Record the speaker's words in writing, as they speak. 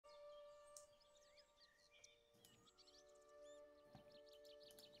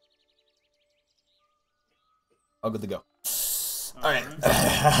All good to go. All All right.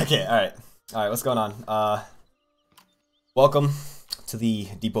 right. Okay. All right. All right. What's going on? Welcome to the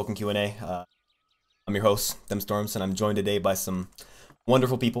Deep Woken Q&A. I'm your host, DemStormz, and I'm joined today by some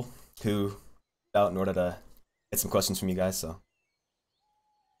wonderful people who out in order to get some questions from you guys. So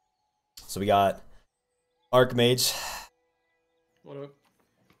we got Archmage, What up?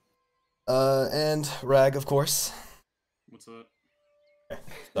 and Rag, of course. What's up?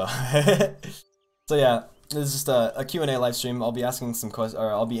 So, so yeah, this is just a Q&A live stream. I'll be asking some questions,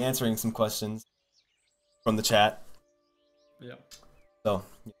 or I'll be answering some questions from the chat. Yeah. So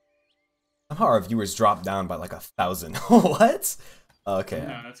somehow our viewers dropped down by like 1,000. What? Okay.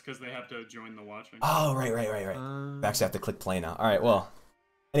 No, that's because they have to join the watching. Oh, right. I actually have to click play now. All right. Well,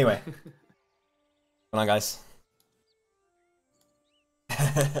 anyway, what's going on, guys?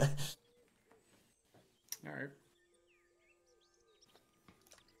 All right.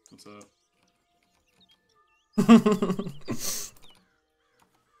 What's up?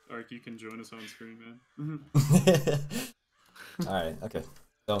 Ark, you can join us on screen, man. All right. Okay.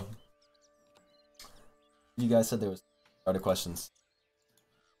 So you guys said there was other questions.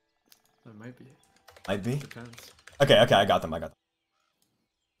 That might be. Might be. Depends. Okay. I got them.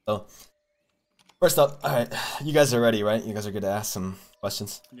 So first up, all right. You guys are ready, right? You guys are good to ask some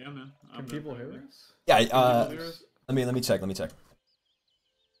questions. Yeah, man. Can people hear us? Yeah. Can people hear us? Let me check.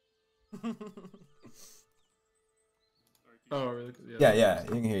 Oh, really? Yeah. You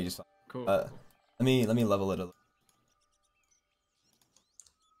can hear you just fine. Cool. Let me level it a little.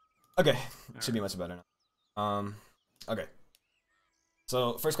 Okay, should be much better now. Okay.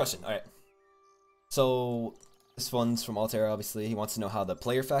 So first question. All right. So this one's from Altera. Obviously, he wants to know how the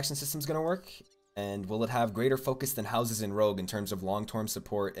player faction system is gonna work, and will it have greater focus than houses in Rogue in terms of long-term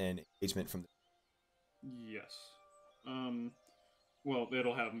support and engagement from the. Yes. Well,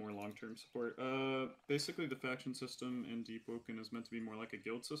 it'll have more long-term support. Basically, the faction system in Deep Woken is meant to be more like a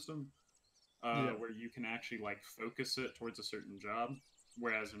guild system, where you can actually like focus it towards a certain job.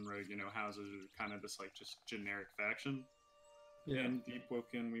 Whereas in Rogue, houses are kind of this like just generic faction. Yeah. In Deep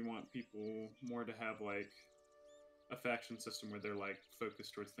Woken, we want people more to have like a faction system where they're like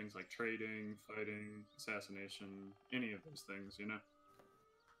focused towards things like trading, fighting, assassination, any of those things,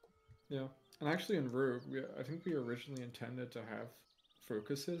 Yeah. And actually in Rogue, I think we originally intended to have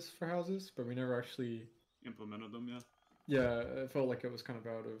focuses for houses, but we never actually... Implemented them, yeah. Yeah, it felt like it was kind of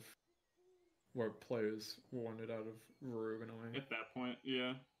out of what players wanted out of Rogue in a way. At that point,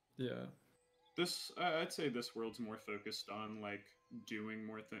 yeah. Yeah. I'd say this world's more focused on like doing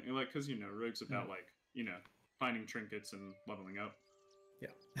more things, like because Rogue's about like finding trinkets and leveling up.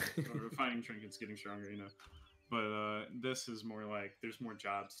 Yeah. Or finding trinkets, getting stronger, But this is more like there's more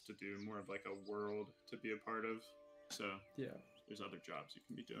jobs to do, more of like a world to be a part of. So Yeah. there's other jobs you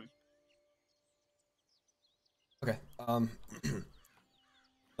can be doing. Okay.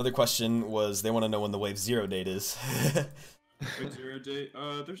 Another question was they want to know when the Wave 0 date is. Wave 0 date?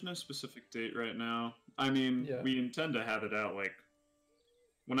 There's no specific date right now. I mean, we intend to have it out like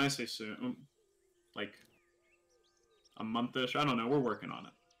when I say soon, like a month-ish. I don't know. We're working on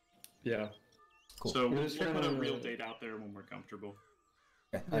it. Yeah. Cool. So we'll put a real date out there when we're comfortable.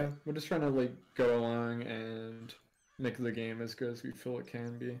 Okay. Yeah, we're just trying to like go along and make the game as good as we feel it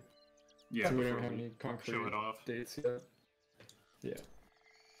can be. Yeah, so we don't have any concrete show it off. dates yet. Yeah.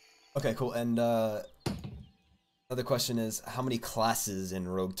 Okay, cool. And another question is, how many classes in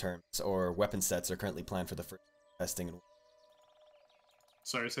Rogue terms or weapon sets are currently planned for the first testing?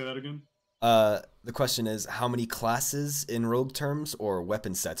 Sorry, say that again? The question is, how many classes in Rogue terms or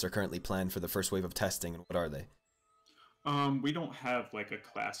weapon sets are currently planned for the first wave of testing, and what are they? We don't have like a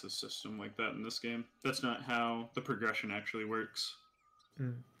classes system like that in this game. That's not how the progression actually works.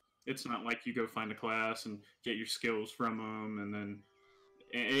 It's not like you go find a class and get your skills from them, and then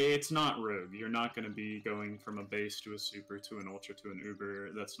it's not Rogue. You're not going to be going from a base to a super to an ultra to an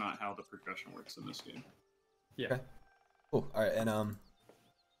uber. That's not how the progression works in this game. Yeah. Okay. Cool. All right. And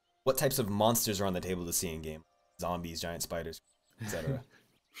what types of monsters are on the table to see in game? Zombies, giant spiders, etc.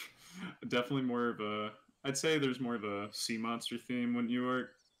 Definitely more of a. I'd say there's more of a sea monster theme when you are.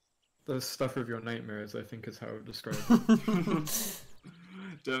 The stuff of your nightmares, I think, is how I would describe it.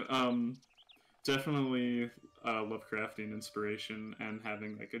 Definitely Lovecraftian inspiration and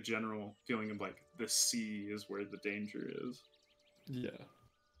having like a general feeling of like the sea is where the danger is. Yeah.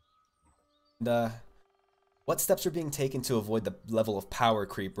 And what steps are being taken to avoid the level of power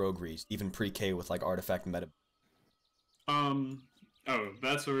creep Rogue reached, even pre-K with like artifact meta? Oh,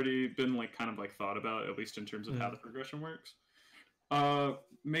 that's already been like kind of like thought about, at least in terms of how the progression works.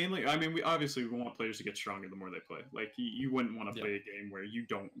 Mainly, I mean, we obviously want players to get stronger the more they play. Like, you wouldn't want to play a game where you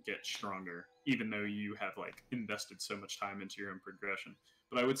don't get stronger, even though you have like invested so much time into your own progression.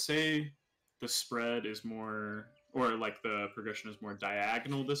 But I would say the spread is more, or like the progression is more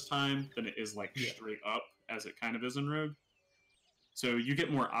diagonal this time than it is like straight up, as it kind of is in Rogue. So you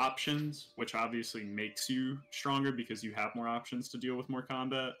get more options, which obviously makes you stronger because you have more options to deal with more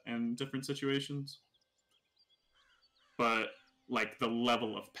combat and different situations. But like the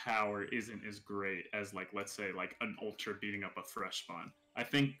level of power isn't as great as like, let's say, like an ultra beating up a fresh spawn. I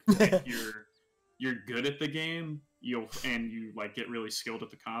think if you're good at the game, you like get really skilled at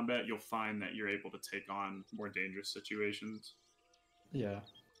the combat, you'll find that you're able to take on more dangerous situations. Yeah.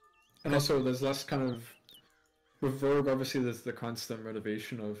 And also there's less kind of, with Rogue obviously there's the constant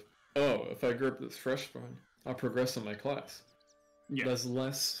motivation of, oh, if I grip this fresh spawn, I'll progress in my class. Yeah. There's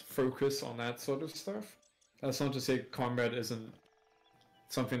less focus on that sort of stuff. That's not to say combat isn't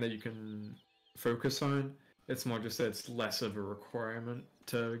something that you can focus on. It's more just that it's less of a requirement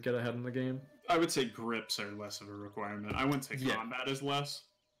to get ahead in the game. I would say grips are less of a requirement. I wouldn't say combat is less.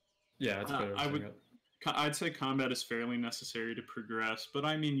 Yeah, that's better. I'd say combat is fairly necessary to progress, but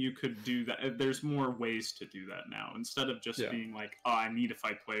I mean, you could do that. There's more ways to do that now. Instead of just being like, oh, I need to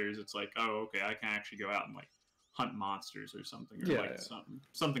fight players, it's like, oh, okay, I can actually go out and like hunt monsters or something, or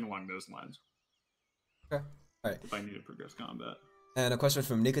something along those lines. Okay. All right. If I need to progress combat. And a question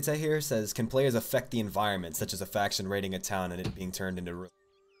from Nikita here says, can players affect the environment, such as a faction raiding a town and it being turned into ruin?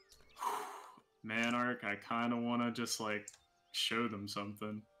 Man, Ark, I kind of want to just like show them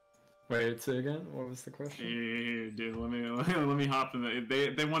something. Wait, say again? What was the question? Hey, dude, let me hop in.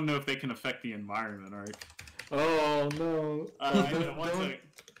 They want to know if they can affect the environment, Ark. Oh no!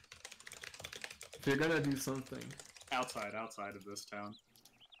 If you're gonna do something outside of this town.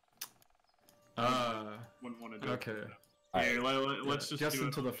 Wouldn't want to do okay. it. Okay. Let's just do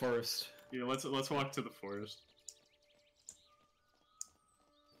into the forest. Yeah, let's walk to the forest.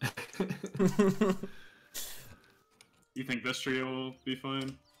 You think this tree will be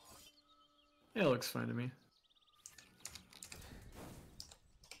fine? Yeah, it looks fine to me.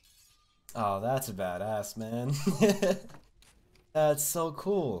 Oh, that's a badass, man. That's so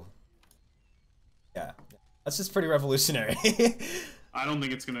cool. Yeah, that's just pretty revolutionary. I don't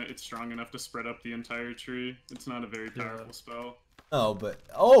think it's strong enough to spread up the entire tree. It's not a very powerful spell. Oh, but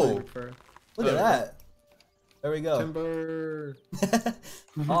look at that. There we go. Timber.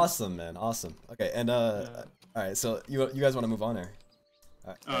 Awesome, man. Awesome. Okay, and all right. So you guys want to move on, or?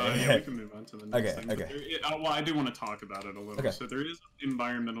 Yeah, we can move on to the next thing. Okay. Well, I do want to talk about it a little. Okay. So there is an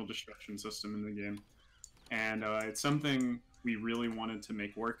environmental destruction system in the game, and it's something we really wanted to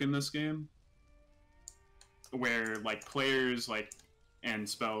make work in this game, where like players and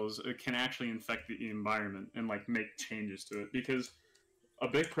spells can actually infect the environment and like make changes to it. Because a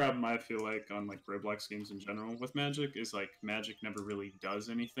big problem I feel like on like ROBLOX games in general with Magic is like Magic never really does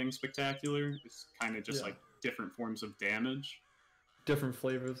anything spectacular. It's kind of just like different forms of damage. Different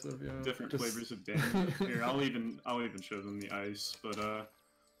flavors of flavors of damage. Here, I'll even show them the ice,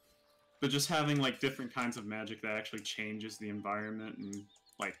 but just having like different kinds of magic that actually changes the environment and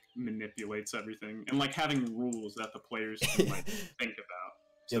like manipulates everything, and like having rules that the players can like think about.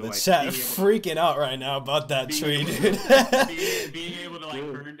 So, yeah, the chat freaking out right now about that tree, dude. being able to like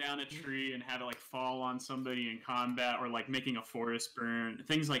burn down a tree and have it like fall on somebody in combat, or like making a forest burn,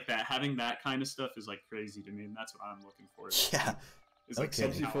 things like that. Having that kind of stuff is like crazy to me, and that's what I'm looking for. Yeah. It's like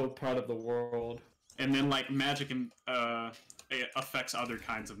somehow part of the world. And then like magic it affects other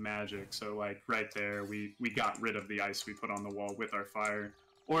kinds of magic. So like right there, we got rid of the ice we put on the wall with our fire.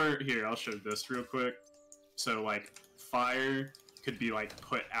 Or here, I'll show this real quick. So like fire could be like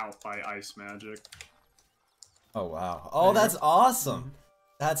put out by ice magic. Oh wow! Oh, that's awesome.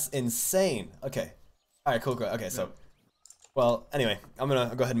 That's insane. Okay. All right. Cool. Okay. So, well, anyway, I'm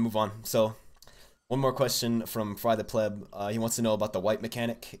gonna go ahead and move on. So. One more question from Fry the Pleb. He wants to know about the wipe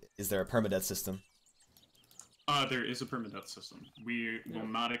mechanic. Is there a permadeath system? There is a permadeath system. We will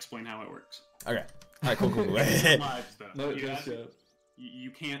not explain how it works. Okay. All right, cool. Lives, though.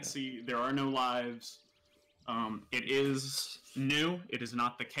 You can't see. There are no lives. It is new. It is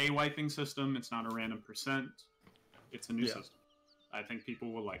not the K wiping system. It's not a random %. It's a new system. I think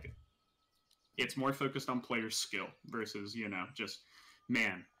people will like it. It's more focused on player skill versus, just,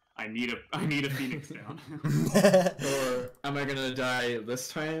 man, I need a Phoenix down. Or am I gonna die this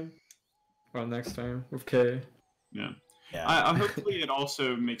time? Or next time with K? Yeah. I hopefully it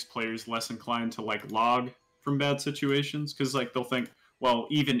also makes players less inclined to like log from bad situations, because like they'll think, well,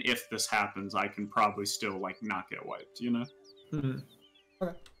 even if this happens, I can probably still like not get wiped, Mm-hmm.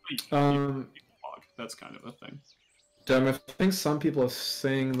 Okay. Log. That's kind of a thing. Damn, I think some people are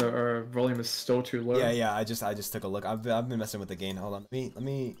saying that our volume is still too low. Yeah. I just took a look. I've been messing with the gain. Hold on. Let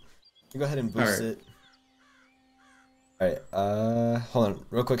me go ahead and boost it. All right. Hold on,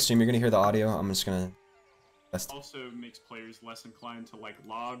 real quick, stream. You're gonna hear the audio. I'm just gonna. Also makes players less inclined to like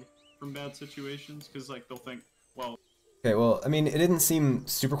log from bad situations because like they'll think, well. Okay. Well, I mean, it didn't seem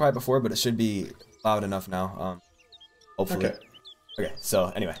super quiet before, but it should be loud enough now. Hopefully. Okay.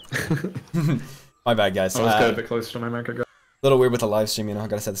 So anyway. My bad, guys. I was got a bit closer to my mic. A little weird with the live stream, you know. I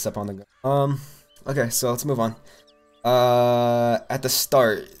gotta set this up on the go. Okay, so let's move on. At the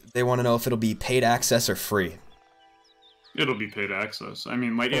start, they want to know if it'll be paid access or free. It'll be paid access. I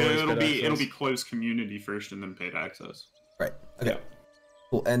mean, like it'll be closed community first and then paid access. Right. Okay. Yeah.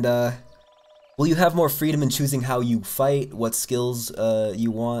 Cool. And will you have more freedom in choosing how you fight, what skills you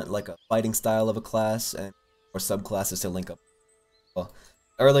want, like a fighting style of a class, and or subclasses to link up? Well,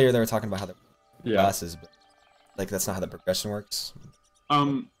 earlier they were talking about how the classes, but like that's not how the progression works.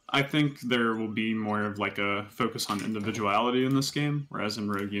 I think there will be more of like a focus on individuality in this game, whereas in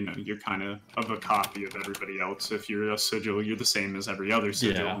Rogue, you know, you're kind of a copy of everybody else. If you're a sigil, you're the same as every other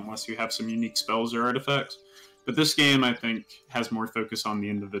sigil, unless you have some unique spells or artifacts. But this game, I think, has more focus on the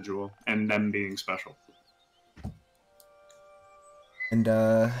individual and them being special. And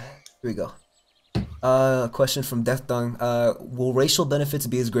here we go. A question from Death Dung. Will racial benefits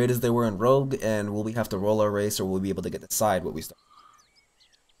be as great as they were in Rogue, and will we have to roll our race, or will we be able to get to decide what we start?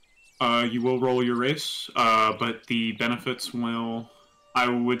 You will roll your race, but the benefits will, I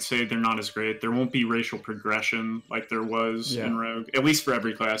would say they're not as great. There won't be racial progression like there was in Rogue, at least for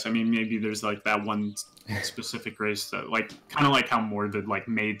every class. I mean, maybe there's like that one specific race that like, kind of like how Morbid like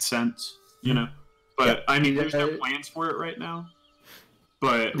made sense, you know? But I mean, there's no plans for it right now.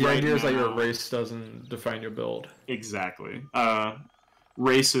 But the idea is that your race doesn't define your build. Exactly.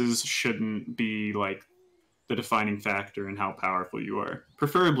 Races shouldn't be like the defining factor in how powerful you are.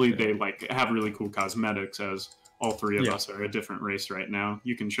 Preferably they like have really cool cosmetics, as all three of us are a different race right now.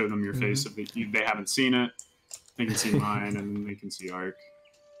 You can show them your face if they haven't seen it. They can see mine and they can see Ark.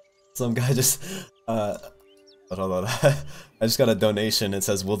 Some guy just hold on. I just got a donation. It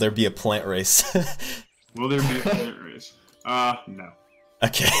says, will there be a plant race? Will there be a plant race? No.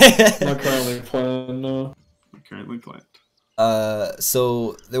 Okay. Not currently planned, no. Not currently planned.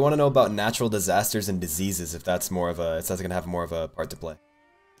 So they want to know about natural disasters and diseases, if that's more of a, if that's gonna have more of a part to play.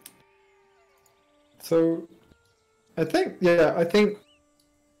 So, I think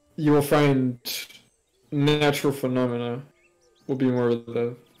you will find natural phenomena will be more of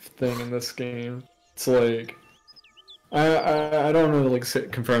the thing in this game. It's like, I don't know,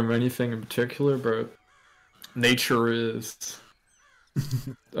 like, confirm anything in particular, but nature is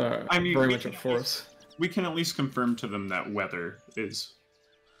I mean, very much a force. We can at least confirm to them that weather is.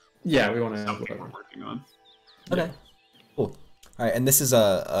 Yeah, we want to have something we're working on. Okay, cool. All right, and this is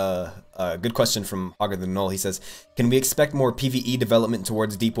a good question from Hogger the Null. He says, "Can we expect more PvE development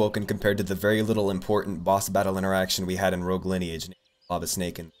towards Deep Woken compared to the very little important boss battle interaction we had in Rogue Lineage, Lava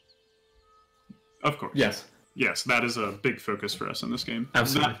Snake and?" Of course. Yes. Yes, that is a big focus for us in this game.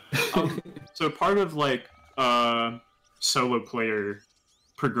 Absolutely. So part of like solo player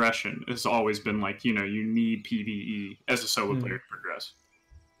progression has always been like, you know, you need PvE as a solo player to progress,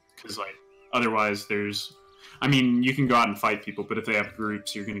 because like otherwise there's, I mean, you can go out and fight people, but if they have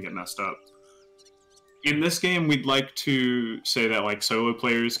groups, you're gonna get messed up. In this game, we'd like to say that like solo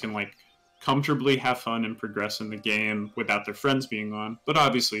players can like comfortably have fun and progress in the game without their friends being on, but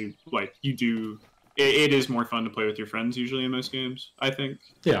obviously like you do, it is more fun to play with your friends usually in most games, I think.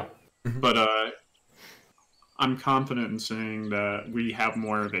 Yeah. But I'm confident in saying that we have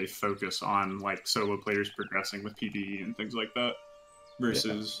more of a focus on like solo players progressing with PvE and things like that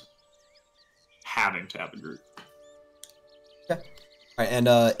versus having to have a group. Yeah. All right, and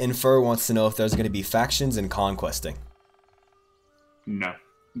Infer wants to know if there's going to be factions and conquesting. No,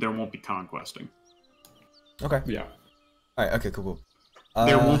 there won't be conquesting. Okay. Yeah. All right. Okay. Cool.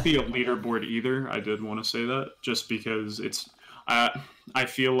 There won't be a leaderboard either. I did want to say that just because it's. I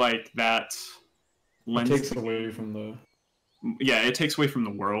feel like that. It takes away from the. Yeah, it takes away from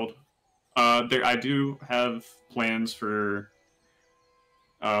the world. I do have plans for,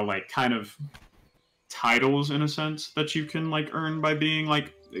 like, kind of titles in a sense that you can like earn by being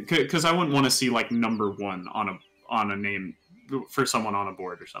like, because I wouldn't want to see like #1 on a name for someone on a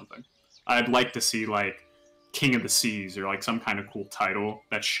board or something. I'd like to see like King of the Seas or like some kind of cool title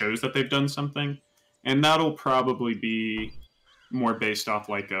that shows that they've done something, and that'll probably be more based off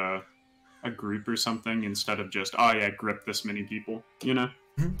like a group or something instead of just, oh yeah, grip this many people, you know?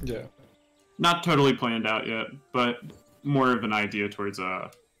 Yeah. Not totally planned out yet, but more of an idea towards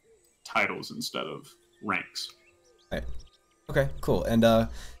titles instead of ranks. Right. Okay, cool. And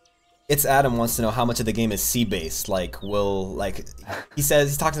it's Adam wants to know how much of the game is sea based. Like, he says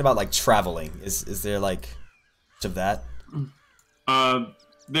he's talking about like traveling. Is there like much of that?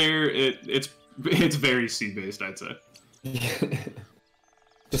 It's very sea based, I'd say.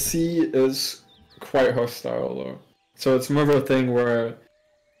 The sea is quite hostile though, so it's more of a thing where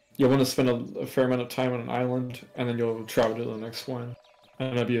you'll want to spend a fair amount of time on an island, and then you'll travel to the next one,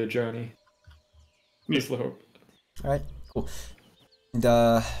 and it'll be a journey. That's the hope. All right, cool. And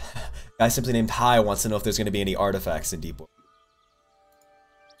guy simply named Hi wants to know if there's going to be any artifacts in Deep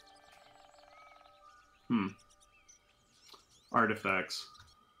Woken. Artifacts.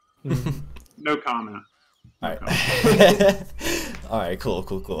 No comment. All right. All right. Cool.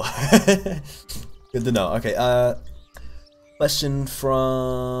 Good to know. Okay. Question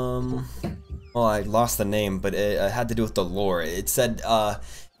from. Well, I lost the name, but it had to do with the lore. It said,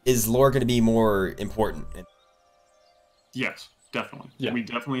 "Is lore going to be more important?" Yes, definitely. Yeah. We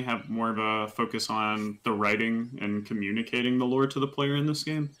definitely have more of a focus on the writing and communicating the lore to the player in this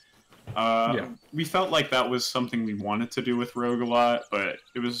game. We felt like that was something we wanted to do with Rogue a lot, but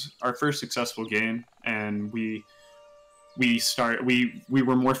it was our first successful game, and we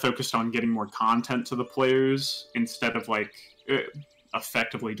were more focused on getting more content to the players instead of like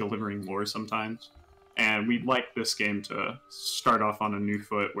effectively delivering lore sometimes. And we'd like this game to start off on a new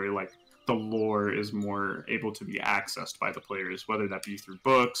foot where like the lore is more able to be accessed by the players, whether that be through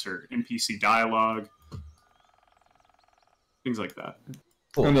books or NPC dialogue, things like that.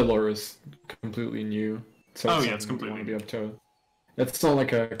 Cool. And the lore is completely new. So it's completely new. It's not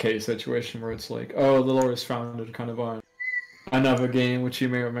like a case situation where it's like, oh, the lore is founded kind of on another game which you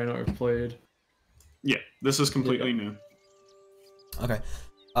may or may not have played. Yeah, this is completely new. Okay.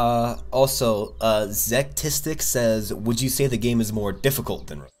 Also, Zektistic says, would you say the game is more difficult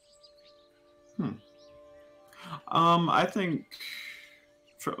than Rogue? I think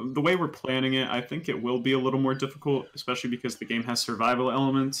the way we're planning it, I think it will be a little more difficult, especially because the game has survival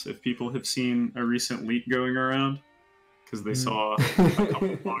elements. If people have seen a recent leak going around, because they saw a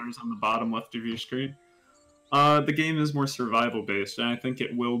couple bars on the bottom left of your screen. The game is more survival based, and I think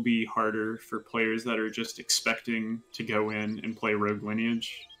it will be harder for players that are just expecting to go in and play Rogue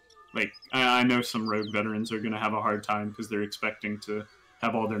Lineage. Like, I know some Rogue veterans are going to have a hard time because they're expecting to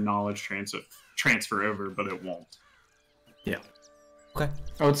have all their knowledge transfer over, but it won't. Yeah. Okay.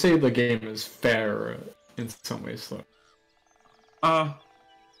 I would say the game is fair in some ways, though.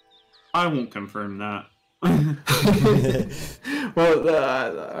 I won't confirm that.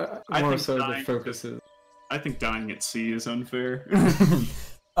 Well, more so the focus is. I think dying at sea is unfair.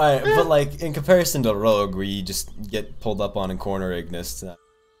 Alright, but like in comparison to Rogue, where you just get pulled up on and corner Ignis.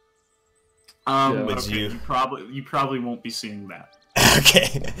 Okay, you probably won't be seeing that.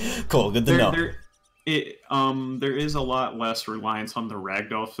 Okay, cool. Good to know. There is a lot less reliance on the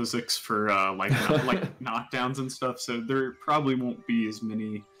ragdoll physics for like knockdowns and stuff, so there probably won't be as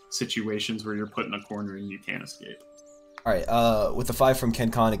many situations where you're put in a corner and you can't escape. All right. With the 5 from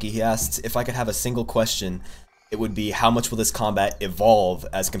Ken Konecki, he asks if I could have a single question. It would be, how much will this combat evolve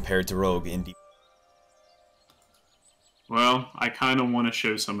as compared to Rogue in Deep? Well, I kind of want to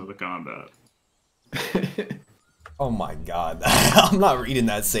show some of the combat. Oh my god. I'm not reading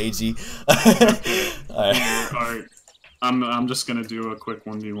that, Seiji. Okay. Alright. I'm just gonna do a quick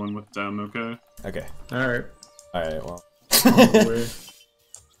 1v1 with them, okay? Okay. Alright. Alright, well.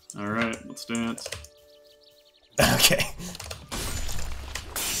 Alright, let's dance. Okay.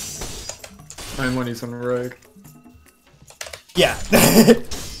 I'm when he's on Rogue. Yeah.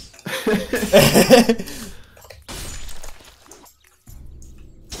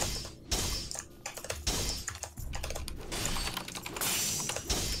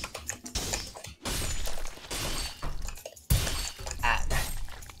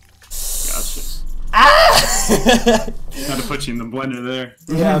 Had to put you in the blender there.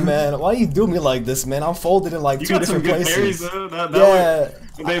 Yeah, man. Why you do me like this, man? I'm folded in like 2 different places. Parries, though.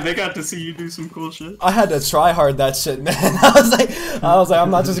 They got to see you do some cool shit. I had to try hard that shit, man. I was like,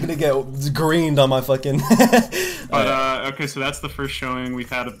 I'm not just gonna get greened on my fucking. But okay, so that's the first showing we've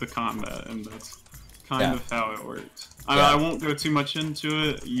had of the combat, and that's kind of how it works. I won't go too much into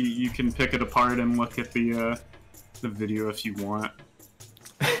it. You can pick it apart and look at the video if you want.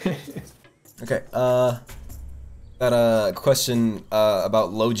 Okay. Got a question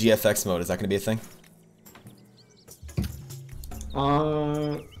about low GFX mode. Is that gonna be a thing?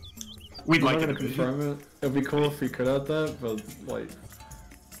 We'd like to confirm it. It'd be cool if we could add that, but like,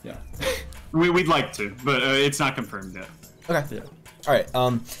 yeah. We'd like to, but it's not confirmed yet. Okay. Yeah. All right.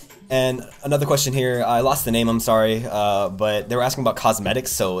 And another question here, I lost the name, I'm sorry, but they were asking about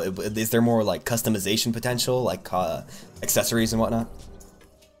cosmetics, so is there more like customization potential, like accessories and whatnot?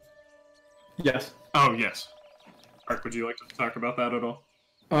 Yes. Oh, yes. Ark, would you like to talk about that at all?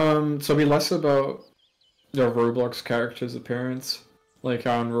 So it'll be less about the Roblox character's appearance. Like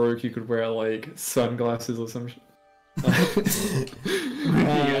how in Rogue you could wear like sunglasses or some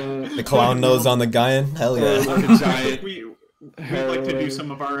The clown nose on the Guyan? Hell yeah. Like a giant we'd like to do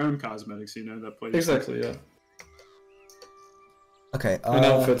some of our own cosmetics, you know, that plays. Exactly, yeah. Okay. And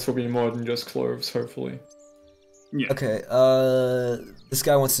outfits will be more than just clothes, hopefully. Yeah. Okay. This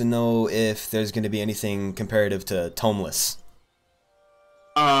guy wants to know if there's going to be anything comparative to Tomeless.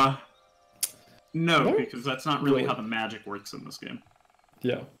 No, What? because that's not really how the magic works in this game.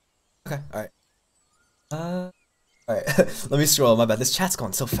 Yeah. Okay. All right. All right. Let me scroll. My bad. This chat's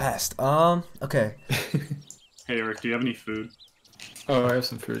going so fast. Okay. Hey, Eric, do you have any food? Oh, I have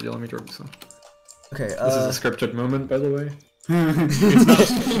some food. Yeah, let me drink some. Okay. This is a scripted moment, by the way. It's not a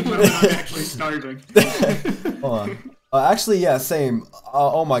scripted moment. I'm actually starving. Hold on. Actually, yeah, same.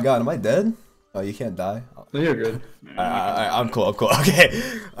 Oh my God, am I dead? Oh, you can't die. No, you're good. I'm cool. I'm cool. Okay.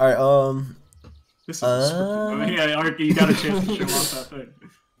 All right. This is a scripted moment. Yeah, Ark, you got a chance to show off that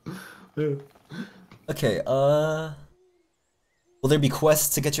thing. Okay. Will there be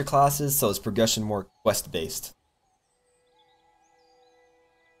quests to get your classes? So is progression more quest based?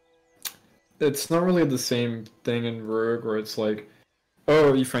 It's not really the same thing in Rogue where it's like,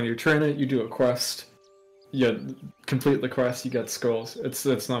 oh, you find your trainer, you do a quest, you complete the quest, you get skulls.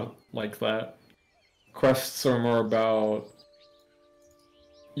 It's not like that. Quests are more about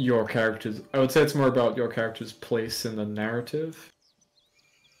your character's. I would say it's more about your character's place in the narrative.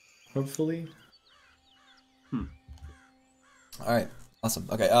 Hopefully. All right. Awesome.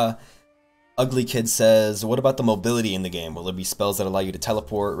 Okay. Ugly Kid says, what about the mobility in the game? Will there be spells that allow you to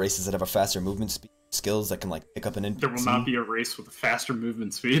teleport, races that have a faster movement speed, skills that can like pick up an NPC? There will not be a race with a faster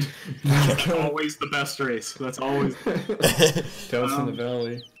movement speed. That's always the best race. That's always. Tales in the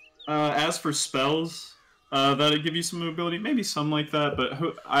Valley. As for spells, that'll give you some mobility, maybe some like that.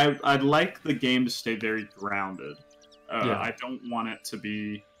 But I'd like the game to stay very grounded. Yeah. I don't want it to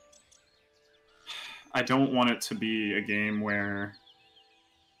be. I don't want it to be a game where,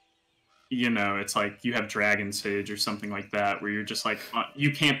 you know, it's like you have Dragon Sage or something like that, where you're just like,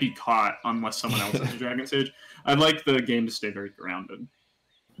 you can't be caught unless someone else has a Dragon Sage. I'd like the game to stay very grounded.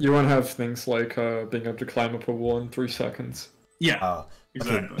 You want to have things like being able to climb up a wall in 3 seconds. Yeah, Oh,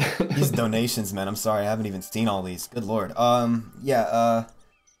 exactly. okay. These donations, man. I'm sorry, I haven't even seen all these. Good lord. Yeah.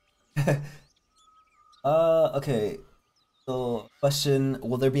 Okay. So, question: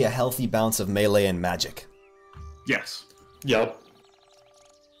 will there be a healthy balance of melee and magic? Yes. Yep.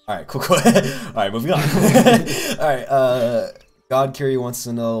 All right, cool. All right, moving on. All right, God Curie wants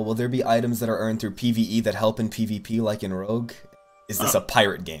to know: will there be items that are earned through PvE that help in PvP, like in Rogue? Is this a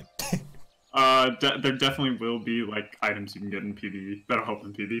pirate game? There definitely will be like items you can get in PvE that'll help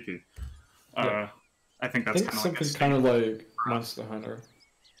in PvP. Yeah. I think that's something kind of like Monster Hunter.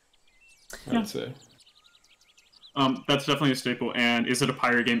 I would say. That's definitely a staple. And is it a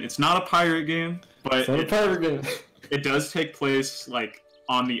pirate game? It's not a pirate game, but It's not a pirate game. It does take place like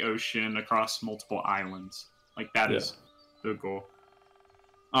on the ocean across multiple islands. Like that is the goal.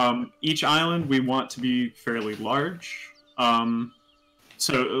 Each island we want to be fairly large.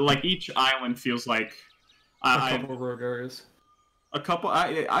 So like each island feels like A couple rogue areas. a couple.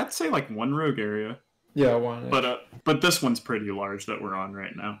 I'd say like one rogue area. Yeah, one. But this one's pretty large that we're on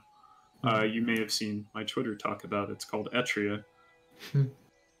right now. You may have seen my Twitter talk about it. It's called Etria.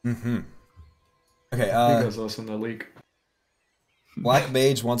 Mm-hmm. Okay, you guys listen to the leak. Black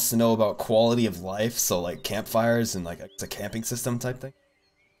Mage wants to know about quality of life, so like campfires and like it's a camping system type thing.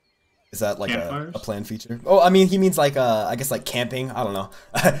 Is that like a planned feature? Oh, I mean, he means like I guess like camping. I don't know.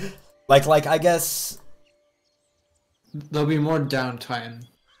 like I guess There'll be more downtime.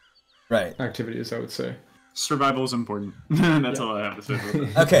 Right. Activities, I would say. Survival is important. That's all I have to say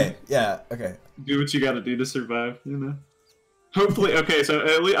about that. Okay. Yeah. Okay. Do what you got to do to survive. You know. Hopefully, okay. So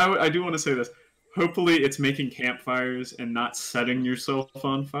at least I do want to say this. Hopefully, it's making campfires and not setting yourself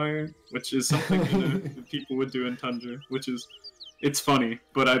on fire, which is something that people would do in Tundra. Which is, it's funny,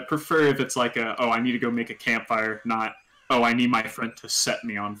 but I prefer if it's like a, oh, I need to go make a campfire, not, oh, I need my friend to set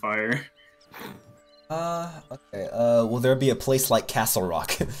me on fire. Okay. Will there be a place like Castle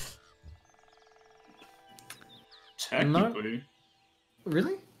Rock? Technically.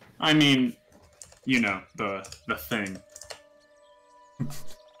 Really? I mean, you know, the thing.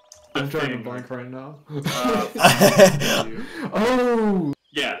 I'm drawing a blank right now. Oh! Oh!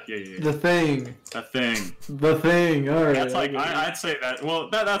 Yeah. The thing. The thing. The thing. All right. That's like I'd say that. Well,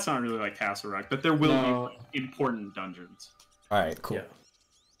 that's not really like Castle Rock, but there will be important dungeons. All right, cool. Yeah.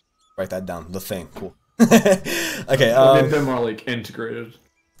 Write that down. The thing. Cool. Okay. They're more like integrated.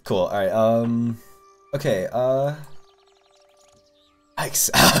 Cool. All right. Okay. I'm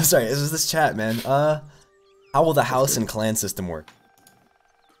sorry. This is this chat, man. How will the house and clan system work?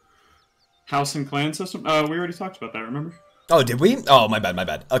 House and clan system? We already talked about that. Remember? Oh, did we? Oh, my bad. My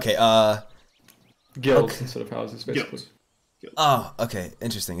bad. Okay. Guilds instead of houses, basically. Guilds. Oh, okay.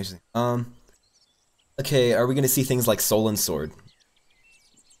 Interesting. Okay. Are we gonna see things like Soul and Sword?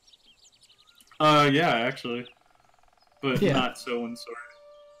 Yeah, actually, but not Soul and Sword.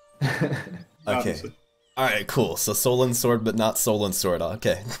 Okay. All right, cool. So Soul and Sword, but not Soul and Sword.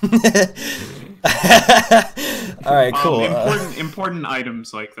 Okay. All right, cool. Important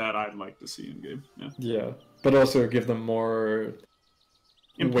items like that I'd like to see in game. Yeah, but also give them more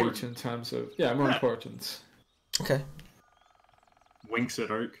weight in terms of more importance. Okay. Winks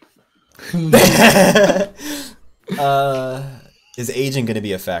at Ark. Is aging going to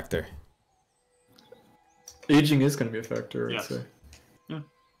be a factor? Aging is going to be a factor, I'd say. Yeah.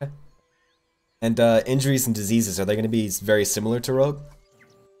 Okay. And injuries and diseases, are they going to be very similar to Rogue?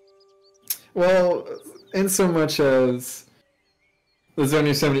 Well, in so much as there's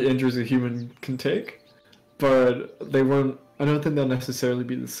only so many injuries a human can take, but they won't. I don't think they'll necessarily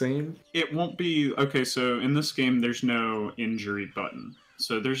be the same. It won't be okay. So in this game, there's no injury button.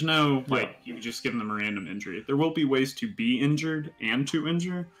 So there's no you just give them a random injury. There will be ways to be injured and to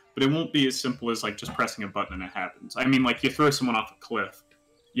injure, but it won't be as simple as like just pressing a button and it happens. I mean, like you throw someone off a cliff,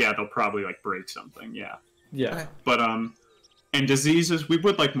 they'll probably like break something. Yeah. Okay. But and diseases, we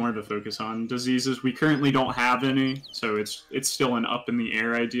would like more to focus on. Diseases, we currently don't have any, so it's still an up in the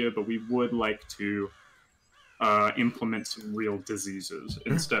air idea, but we would like to implement some real diseases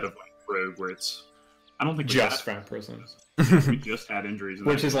instead of like Rogue, where it's I don't think just vampirism. We just had injuries,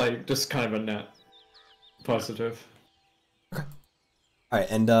 which is like just kind of a net positive. Okay. All right,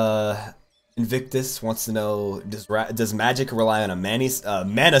 and Invictus wants to know: does magic rely on a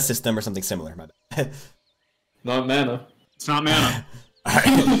mana system or something similar? My bad. Not mana. It's not mana. All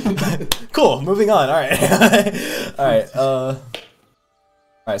right. Cool. Moving on. All right. All right. All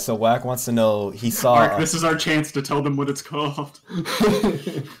right. So Whack wants to know he saw. Mark, this is our chance to tell them what it's called.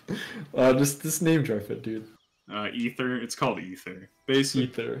 Just name drop it, dude. Ether. It's called Ether. Basically.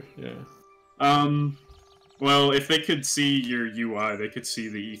 Ether. Yeah. Well, if they could see your UI, they could see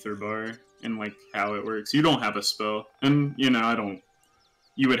the Ether bar and like how it works. You don't have a spell, and I don't.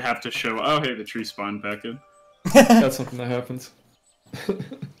 You would have to show. Oh, hey, the tree spawned back in. That's something that happens.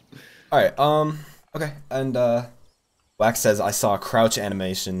 Alright, okay, and Wax says I saw a crouch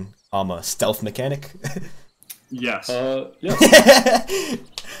animation, stealth mechanic. Yes. Yes.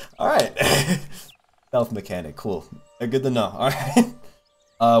 Alright. Stealth mechanic, cool. Good to know. Alright.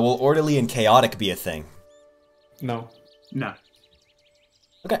 Will orderly and chaotic be a thing? No. No.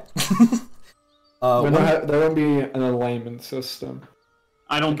 Okay. There won't be an alignment system.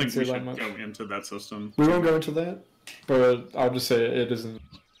 I don't think we should go into that system. We won't go into that, but I'll just say it isn't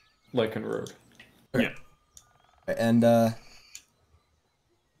like in Rogue. Okay. Yeah. And,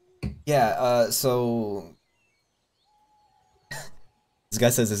 so... This guy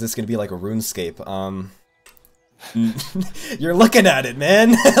says, is this going to be like a RuneScape? You're looking at it,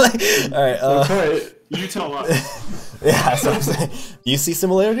 man! Alright, okay. You tell us. Yeah, that's what I'm saying. Do you see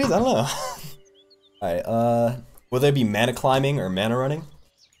similarities? I don't know. Alright, will there be mana climbing or mana running?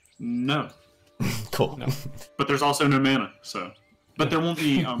 No. Cool. No. But there's also no mana, so. But there won't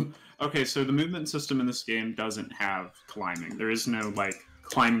be, okay, so the movement system in this game doesn't have climbing. There is no, like,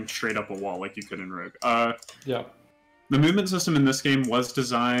 climbing straight up a wall like you could in Rogue. Yeah. The movement system in this game was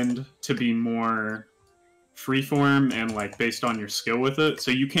designed to be more freeform and, like, based on your skill with it,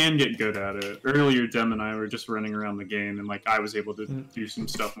 so you can get good at it. Earlier, Dem and I were just running around the game, and, like, I was able to do some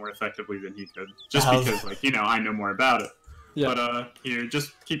stuff more effectively than he could. Just because, like, I know more about it. Yeah. But, here,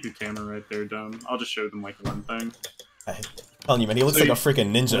 just keep your camera right there, Dem. I'll just show them, like, one thing. I'm telling you, man, he looks like a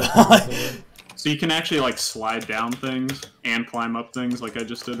freaking ninja. So you can actually, like, slide down things and climb up things like I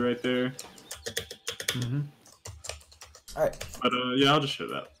just did right there. Mm-hmm. Alright. But, yeah, I'll just show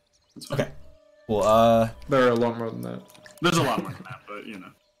that. Okay. Well, there are a lot more than that. There's a lot more than that, but,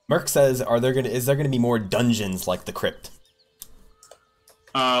 Merc says, is there gonna be more dungeons like the Crypt?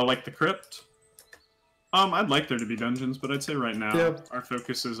 Like the Crypt? I'd like there to be dungeons, but I'd say right now our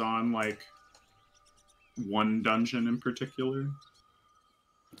focus is on, like, one dungeon in particular.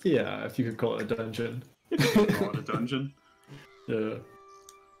 Yeah, if you could call it a dungeon. If you could call it a dungeon. Yeah.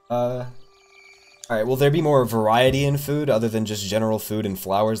 Alright, Alright, will there be more variety in food other than just general food and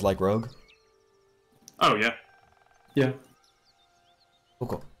flowers like Rogue? Oh, yeah. Yeah.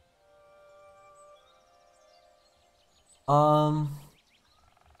 Cool.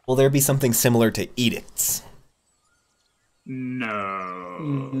 Will there be something similar to edicts? No.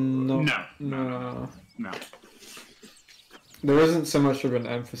 No. There isn't so much of an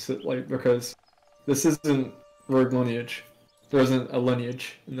emphasis, like, because this isn't Rogue Lineage. There isn't a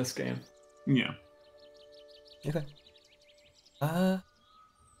lineage in this game. Yeah. Okay.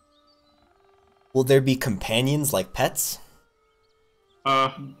 Will there be companions like pets?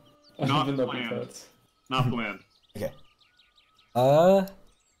 Not Even though planned. pets. Not planned. Okay.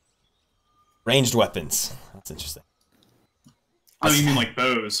 Ranged weapons. That's interesting. Oh, you mean like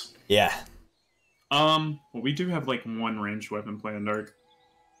bows? Yeah. Well, we do have like one ranged weapon planned, Dark.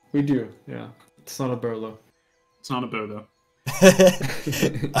 We do, yeah. It's not a bolo. It's not a bow though.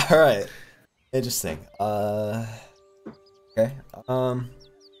 Alright. Interesting. Okay.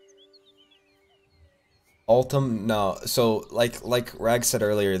 Ultim, no. So, like Rag said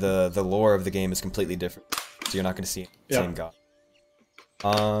earlier, the lore of the game is completely different. So you're not going to see the same god.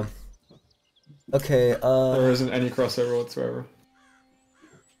 Okay, There isn't any crossover whatsoever.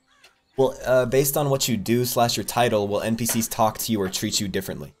 Well, based on what you do / your title, will NPCs talk to you or treat you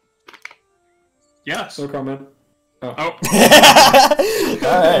differently? Yes. No comment. Oh.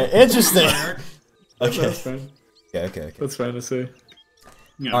 Alright, interesting. Okay. That's fine. Okay. That's fine to say.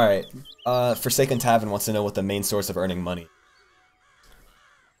 Yeah. Alright. Forsaken Tavern wants to know what the main source of earning money.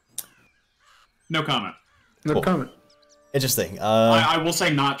 No comment. No comment. Interesting. I will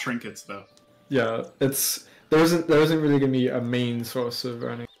say not trinkets though. Yeah, there isn't really gonna be a main source of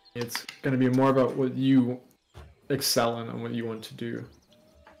earning. It's gonna be more about what you excel in and what you want to do.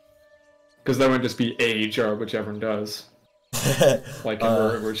 Because that won't just be a job which everyone does. Like in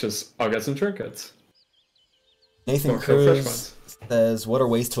Rogue, which is I'll get some trinkets. Nathan Cruz says, "What are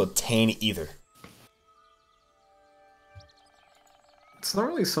ways to obtain either?" It's not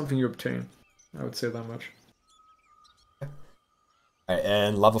really something you obtain. I would say that much. Alright,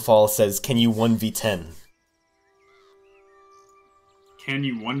 and Lavafall says, "Can you 1v10?" Can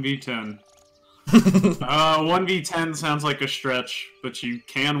you 1v10? 1v10 sounds like a stretch, but you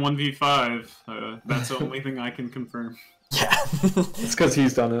can 1v5. That's the only thing I can confirm. Yeah. It's because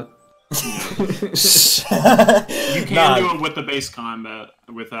he's done it. You can do it with the base combat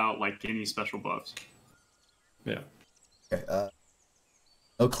without like any special buffs. Yeah. Okay,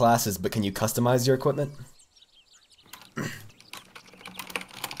 no classes, but can you customize your equipment?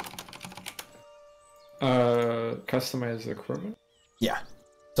 Customize equipment? Yeah.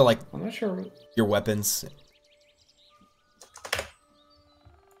 So like I'm not sure. Your weapons.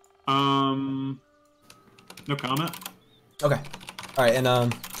 No comment. Okay. Alright, and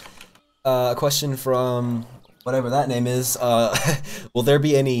a question from whatever that name is. Will there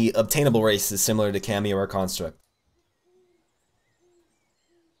be any obtainable races similar to Cameo or Construct?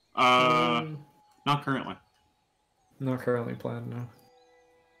 Not currently. Not currently planned, no.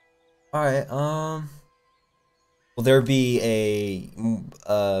 Alright, will there be a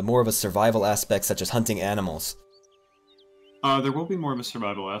more of a survival aspect such as hunting animals? There will be more of a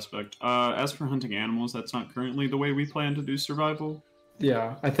survival aspect. As for hunting animals, that's not currently the way we plan to do survival.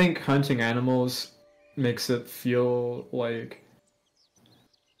 Yeah, I think hunting animals makes it feel like,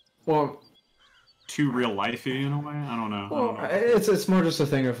 well, too real lifey in a way. I don't know. Well, it's more just a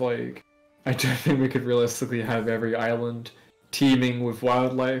thing of like, I don't think we could realistically have every island teeming with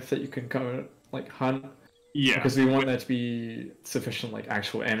wildlife that you can kind of like hunt. Yeah, because we want that to be sufficient, like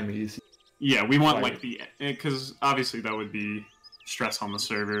actual enemies. Yeah, we want like because obviously that would be stress on the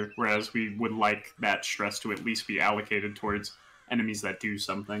server, whereas we would like that stress to at least be allocated towards enemies that do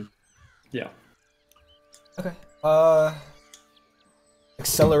something. Yeah. Okay.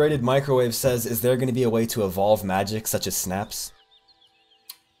 Accelerated Microwave says, "Is there going to be a way to evolve magic such as snaps?"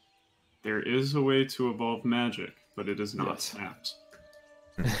 There is a way to evolve magic, but it is not snaps.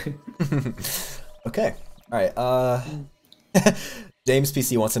 Okay. All right. James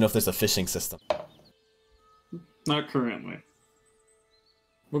PC wants to know if there's a fishing system. Not currently.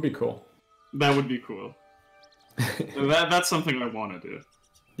 Would be cool. That would be cool. That's something I want to do.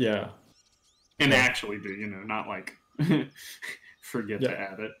 Yeah. And actually do, you know, not like forget to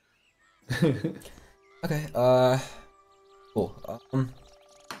add it. Okay. Cool.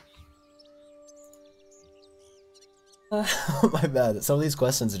 My bad. Some of these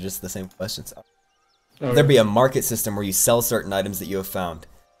questions are just the same questions. Will there be a market system where you sell certain items that you have found?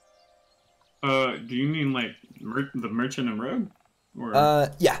 Do you mean like the merchant and rogue? Or...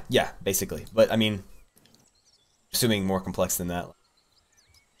 yeah, basically. But I mean, assuming more complex than that.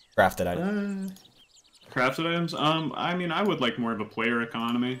 Crafted items. Crafted items? I mean, I would like more of a player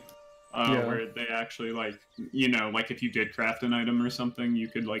economy. Where they actually, like, you know, like if you did craft an item or something, you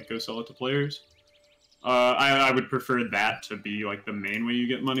could, like, go sell it to players. I would prefer that to be, like, the main way you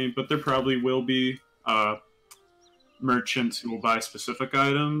get money, but there probably will be, merchants who will buy specific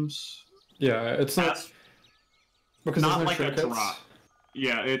items. Yeah, it's not... Because not no like a drop.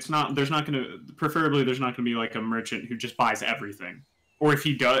 Yeah, it's not, there's not gonna, preferably there's not gonna be, like, a merchant who just buys everything. Or if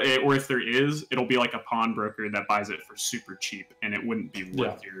he does, or if there is, it'll be like a pawnbroker that buys it for super cheap, and it wouldn't be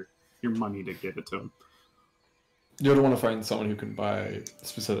worth your money to give it to him. You'd want to find someone who can buy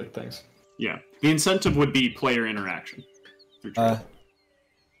specific things. Yeah, the incentive would be player interaction.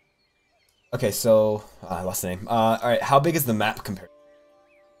 Okay, so I lost the name. All right, how big is the map compared?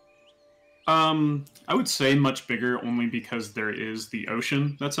 I would say much bigger, only because there is the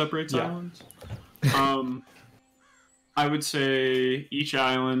ocean that separates islands. I would say each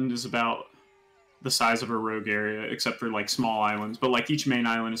island is about the size of a rogue area, except for, like, small islands. But, like, each main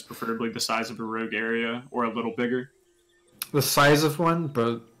island is preferably the size of a rogue area, or a little bigger. The size of one,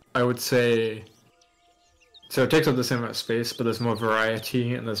 but I would say... So it takes up the same amount of space, but there's more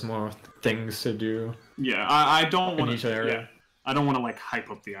variety, and there's more things to do. Yeah, I don't want each area. Yeah, I don't want to, like,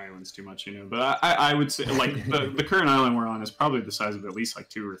 hype up the islands too much, you know. But I would say, like, the current island we're on is probably the size of at least, like,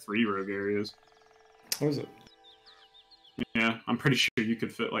 2 or 3 rogue areas. What is it? Yeah, I'm pretty sure you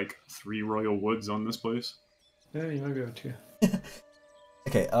could fit, like, 3 royal woods on this place. Yeah, you might be able to.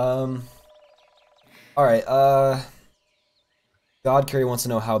 Okay, alright, God Curry wants to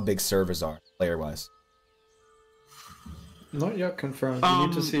know how big servers are, player-wise. Not yet confirmed. We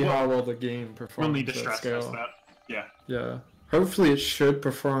need to see how well the game performs. We'll need to stress test that. Yeah. Yeah. Hopefully it should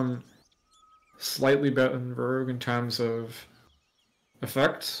perform slightly better than Rogue in terms of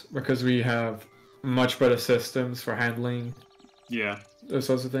effects, because we have much better systems for handling those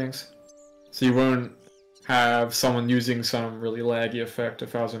sorts of things. So you won't have someone using some really laggy effect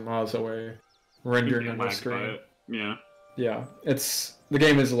 1,000 miles away rendering on the screen. Yeah. Yeah. The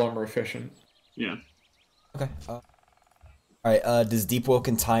game is a lot more efficient. Yeah. Okay. Alright, does Deep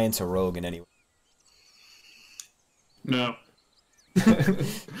Woken tie into Rogue in any way? No.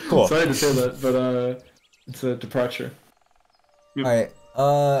 Cool. Sorry to say that, but it's a departure. Alright,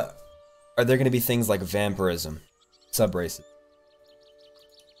 are there going to be things like vampirism, sub-races?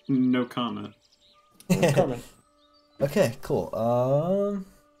 No comment. No comment. Okay, cool.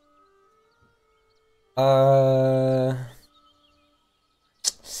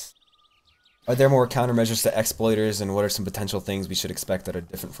 Are there more countermeasures to exploiters, and what are some potential things we should expect that are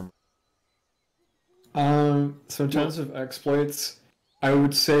different from? So in terms of exploits, I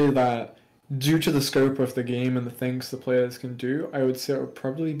would say that due to the scope of the game and the things the players can do, I would say it would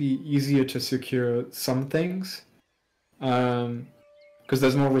probably be easier to secure some things. Because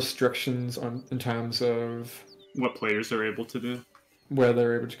there's more restrictions in terms of what players are able to do, where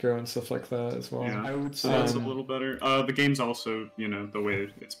they're able to go and stuff like that as well. Yeah, I would say that's a little better. The game's also, you know, the way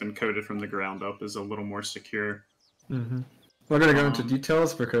it's been coded from the ground up is a little more secure. Mm-hmm. We're gonna go into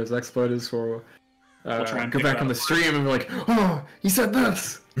details because exploiters will go back on the stream and be like, "Oh, he said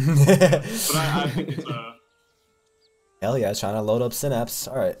this." But I think it's hell yeah, trying to load up Synapse.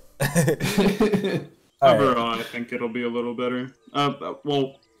 All right. Overall, I think it'll be a little better.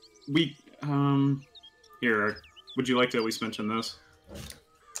 Well, we here. Would you like to at least mention this?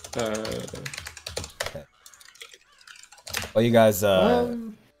 Okay. Well, you guys.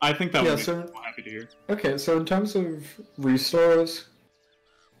 I think that would be happy to hear. Okay, so in terms of restores,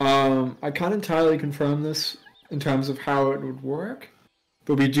 I can't entirely confirm this in terms of how it would work,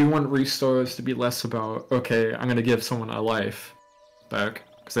 but we do want restores to be less about, okay, I'm going to give someone a life back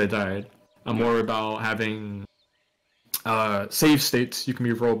because they died. I'm more about having save states you can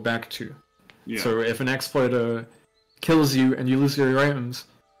be rolled back to. Yeah. So if an exploiter kills you and you lose your items,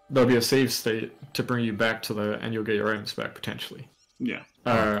 there'll be a save state to bring you back to and you'll get your items back potentially. Yeah.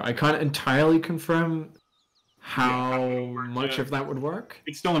 I can't entirely confirm how much of that would work.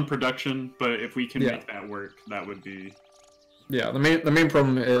 It's still in production, but if we can make that work, that would be... Yeah, the main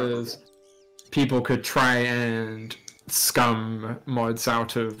problem is people could try and scum mods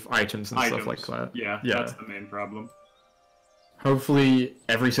out of items and stuff like that. Yeah, that's the main problem. Hopefully,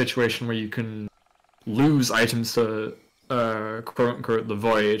 every situation where you can lose items to quote-unquote the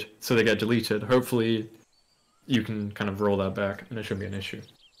void, so they get deleted, hopefully you can kind of roll that back, and it shouldn't be an issue.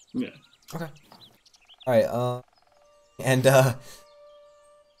 Yeah. Okay. Alright, and,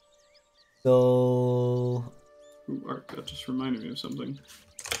 so... Ooh, Art, that just reminded me of something.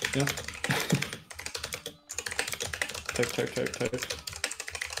 Yeah. Type.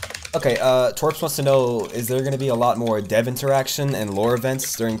 Okay, Torps wants to know, is there going to be a lot more dev interaction and lore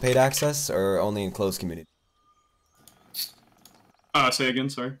events during paid access, or only in closed community? Say again,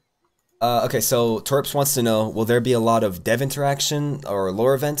 sorry. Okay, so Torps wants to know, will there be a lot of dev interaction or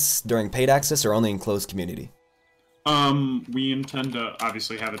lore events during paid access, or only in closed community? We intend to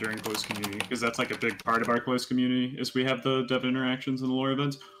obviously have it during closed community, because that's like a big part of our closed community, is we have the dev interactions and the lore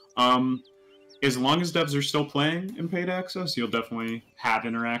events. As long as devs are still playing in paid access, you'll definitely have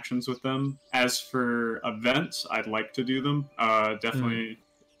interactions with them. As for events, I'd like to do them. Definitely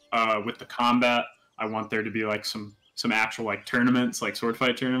with the combat, I want there to be like some actual like tournaments, like sword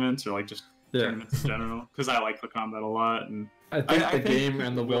fight tournaments, or like just tournaments in general, because I like the combat a lot. And I think the game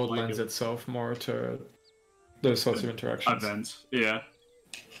and the world lends itself more to those sorts of interactions. Events, yeah.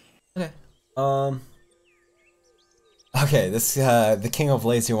 Okay. Okay, this the King of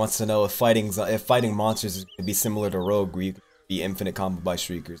Lazy wants to know if fighting monsters is going to be similar to Rogue, where you can be infinite combo by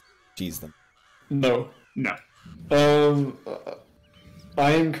Shriekers, cheese them. No.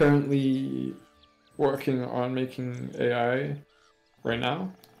 I am currently working on making AI right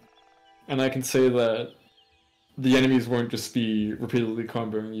now, and I can say that the enemies won't just be repeatedly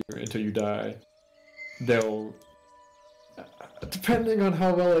comboing you until you die. They'll, depending on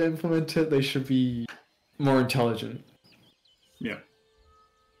how well I implement it, they should be more intelligent. Yeah.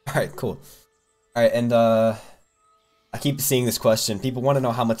 Alright, cool. Alright, and I keep seeing this question. People want to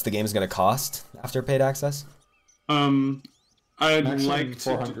know how much the game is going to cost after paid access. I'd Maximum like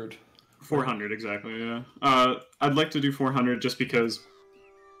 400. 400, exactly, yeah. I'd like to do 400 just because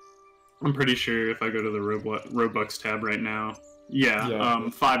I'm pretty sure if I go to the Roblox tab right now,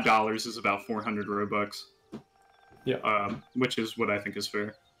 $5 is about 400 Robux. Yeah. Which is what I think is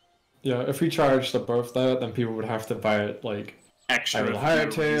fair. Yeah, if we charged above that, then people would have to buy it like extra, either higher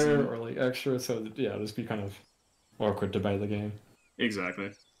tier or like extra. So yeah, it'd be kind of awkward to buy the game.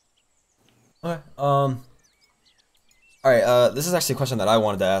 Exactly. Okay. Alright, this is actually a question that I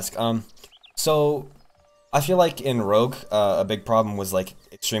wanted to ask. So I feel like in Rogue, a big problem was like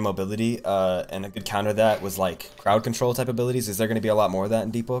extreme mobility, and a good counter to that was like crowd control type abilities. Is there going to be a lot more of that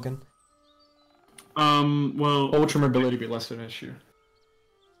in Deep Woken? Well, ultra mobility would be less of an issue.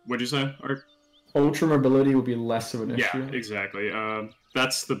 What'd you say, Art? Ultra mobility would be less of an issue. Yeah, exactly.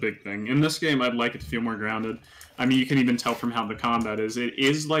 That's the big thing. In this game, I'd like it to feel more grounded. I mean, you can even tell from how the combat is. It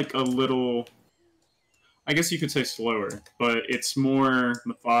is like a little, I guess you could say slower, but it's more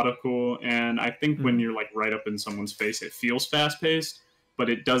methodical. And I think when you're like right up in someone's face, it feels fast-paced, but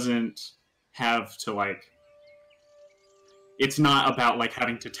it doesn't have to like, it's not about like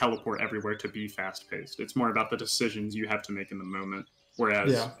having to teleport everywhere to be fast-paced. It's more about the decisions you have to make in the moment.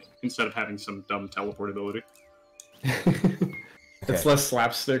 Whereas instead of having some dumb teleport ability, it's less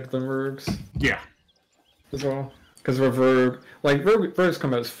slapstick than Rogue's. Yeah, as well. Because Rogue, like Rogue's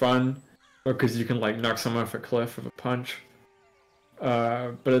combat is fun, because you can like knock someone off a cliff with a punch.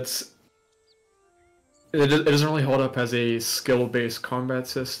 But it doesn't really hold up as a skill-based combat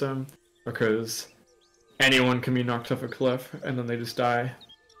system, because anyone can be knocked off a cliff and then they just die.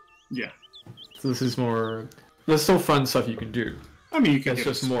 Yeah. So this is more. There's still fun stuff you can do. I mean, you can get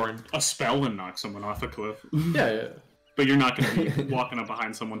just more a spell and knock someone off a cliff. Yeah. But you're not going to be walking up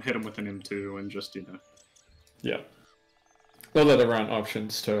behind someone, hit them with an M2, and just, Yeah. They'll let around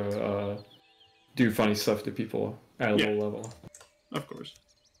options to do funny stuff to people at a low level. Of course.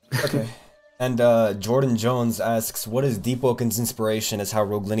 Okay. And Jordan Jones asks, what is Deep Woken's inspiration as how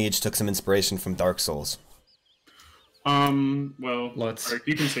Rogue Lineage took some inspiration from Dark Souls? Well,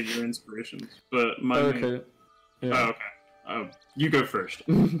 you can say your inspirations, but my okay. Yeah. Oh, okay. You go first.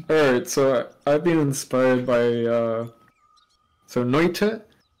 Alright, so I've been inspired by Noite.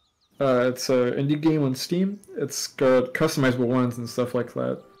 It's an indie game on Steam. It's got customizable ones and stuff like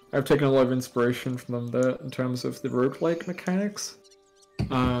that. I've taken a lot of inspiration from that in terms of the roguelike mechanics.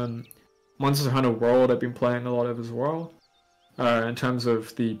 Monster Hunter World I've been playing a lot of as well. In terms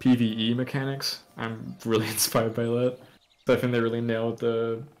of the PvE mechanics, I'm really inspired by that. So I think they really nailed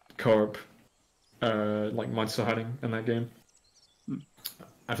the co-op like monster hunting in that game.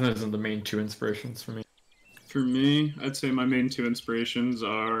 I think those are the main two inspirations for me. For me, I'd say my main two inspirations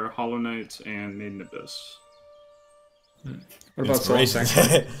are Hollow Knight and Maiden Abyss. What about Salt and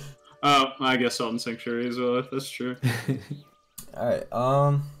Sanctuary? I guess Salt and Sanctuary as well. That's true. Alright,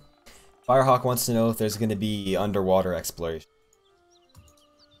 Firehawk wants to know if there's going to be underwater exploration.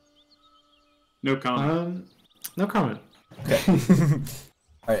 No comment. No comment. Okay.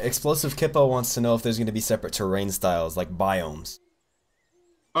 Alright, Explosive Kippo wants to know if there's going to be separate terrain styles, like biomes.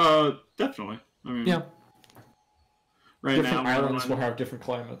 Definitely. I mean, yeah. Right different now, islands will have different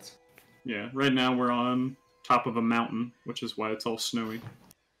climates. Yeah, right now we're on top of a mountain, which is why it's all snowy.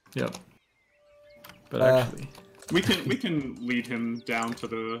 Yep. But actually, we can lead him down to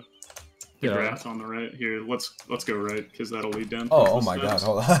the grass on the right. Here, let's go right because that'll lead down. Oh my god!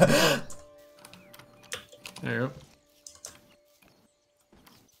 Hold on. There you go.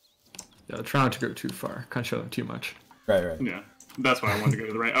 Yeah, try not to go too far. Can't show them too much. Right. Yeah, that's why I wanted to go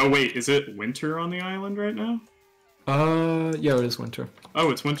to the right. Oh wait, is it winter on the island right now? Yeah, it is winter. Oh,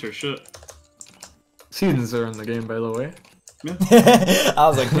 it's winter. Shit. Seasons are in the game, by the way. Yeah. I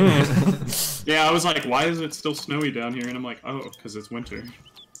was like, yeah, I was like, why is it still snowy down here? And I'm like, oh, because it's winter.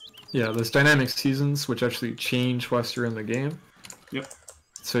 Yeah, there's dynamic seasons, which actually change whilst you're in the game. Yep.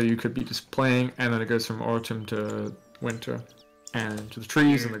 So you could be just playing, and then it goes from autumn to winter. And the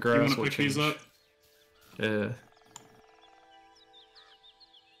trees and the grass will change. These up? Yeah.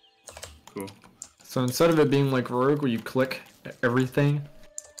 Cool. So instead of it being like Rogue, where you click everything,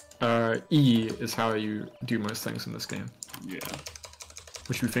 E is how you do most things in this game. Yeah.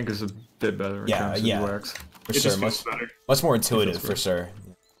 Which we think is a bit better in terms of UX. For sure, much more intuitive for sure.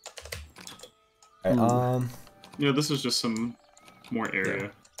 Alright, yeah, this is just some more area.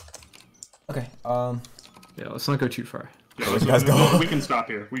 Okay. Yeah, let's not go too far. Yeah, we can stop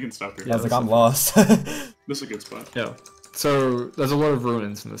here. Yeah, I was like, I'm lost. This is a good spot. Yeah. So there's a lot of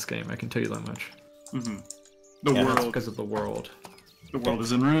ruins in this game. I can tell you that much. Mm-hmm. The world, because of the world. The world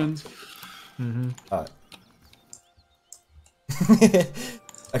is in ruins. Mm-hmm.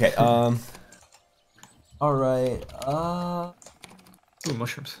 Okay. All right. Ooh,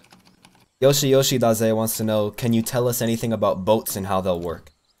 mushrooms. Yoshi Daze wants to know, can you tell us anything about boats and how they'll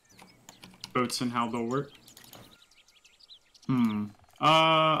work? Boats and how they'll work?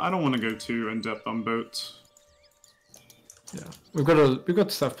 I don't want to go too in depth on boats. Yeah, we've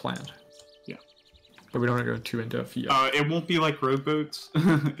got stuff planned. Yeah, but we don't want to go too in depth yet. It won't be like rowboats.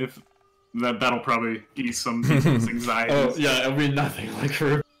 If that'll probably ease some people's anxiety. Oh yeah, it'll be nothing like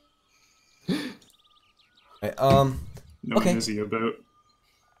row. Right, no Mizio boat.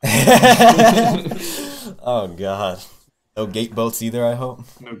 Oh god. No gate boats either, I hope.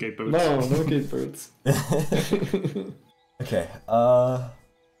 No gate boats. No gate boats. Okay,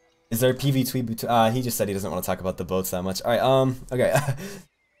 is there a PvP between, he just said he doesn't want to talk about the boats that much. Alright, okay.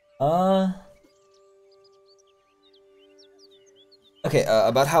 Okay,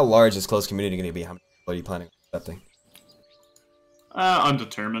 about how large is closed community going to be? How many people are you planning on accepting?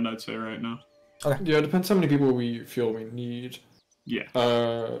 Undetermined, I'd say right now. Okay. Yeah, it depends how many people we feel we need. Yeah.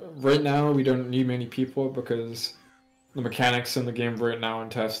 Right now we don't need many people because the mechanics in the game right now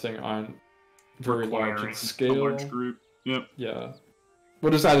and testing aren't very large in scale. A large group. Yep. Yeah.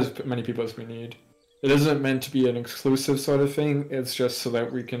 We'll just add as many people as we need. It isn't meant to be an exclusive sort of thing. It's just so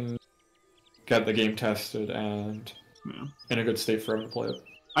that we can get the game tested and in a good state for everyone to play it.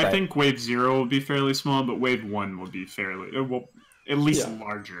 I think Wave 0 will be fairly small, but Wave 1 will be at least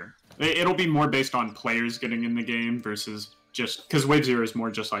larger. It'll be more based on players getting in the game versus just... Because Wave 0 is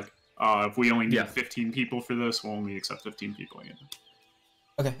more just like, if we only need 15 people for this, we'll only accept 15 people again.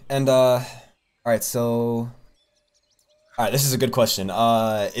 Okay, and, alright, so... Alright, this is a good question.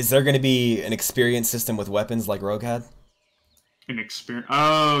 Is there going to be an experience system with weapons like Rogue had? An experience?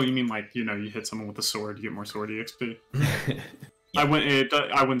 Oh, you mean like, you hit someone with a sword, you get more sword EXP? I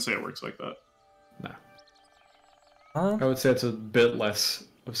wouldn't say it works like that. No. I would say it's a bit less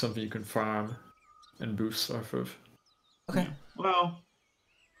of something you can farm and boost off of. Okay. Well,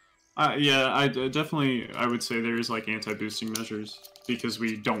 I definitely, I would say there's like anti-boosting measures because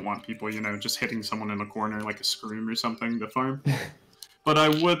we don't want people, just hitting someone in a corner like a scream or something to farm. But I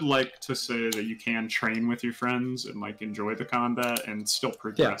would like to say that you can train with your friends and like enjoy the combat and still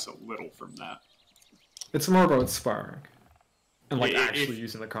progress a little from that. It's more about sparring and like actually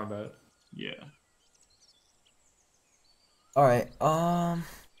using the combat. Yeah. Alright,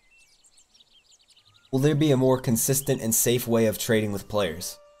 will there be a more consistent and safe way of trading with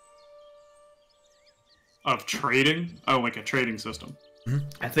players? Of trading? Oh, like a trading system. Mm-hmm.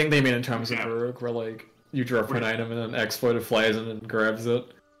 I think they mean in terms of Rogue, where like you drop an item and then Exploiter flies in and grabs it.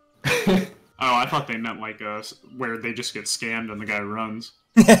 Oh, I thought they meant like where they just get scammed and the guy runs.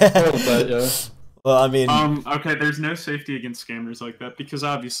 But, yeah. Well, I mean... okay, there's no safety against scammers like that because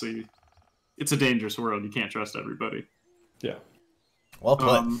obviously it's a dangerous world. You can't trust everybody. Yeah. Well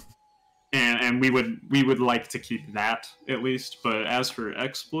put. And we would like to keep that at least. But as for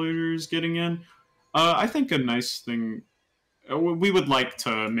exploiters getting in, I think a nice thing, we would like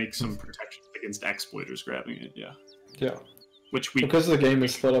to make some protections against exploiters grabbing it. Yeah. Yeah. Which we because the game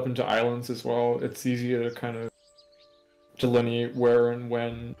is split up into islands as well. It's easier to kind of delineate where and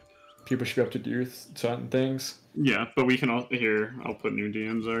when people should be able to do certain things. Yeah, but we can all here. I'll put new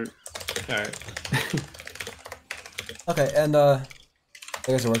DMs art. All right. Okay, and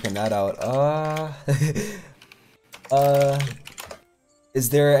Players are working that out. Is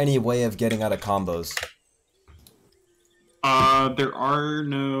there any way of getting out of combos? There are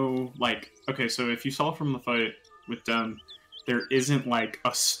no, like, okay, so if you saw from the fight with Dem, there isn't, like,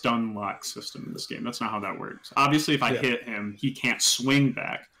 a stun lock system in this game. That's not how that works. Obviously, if I hit him, he can't swing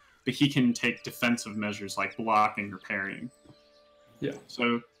back, but he can take defensive measures like blocking or parrying. Yeah.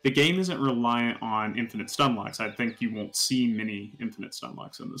 So the game isn't reliant on infinite stun locks. I think you won't see many infinite stun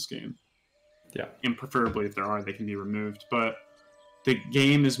locks in this game. Yeah. And preferably, if there are, they can be removed. But the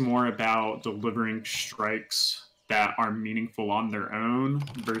game is more about delivering strikes that are meaningful on their own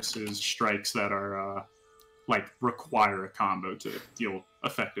versus strikes that are like require a combo to deal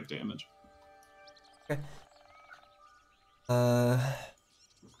effective damage. Okay.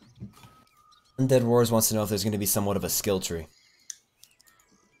 Undead Wars wants to know if there's going to be somewhat of a skill tree.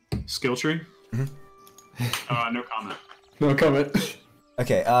 Skill tree? No comment. No comment.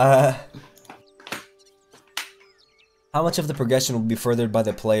 Okay, how much of the progression will be furthered by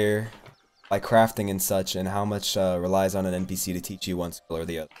the player by crafting and such, and how much relies on an NPC to teach you one skill or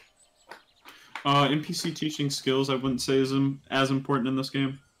the other? NPC teaching skills I wouldn't say is as important in this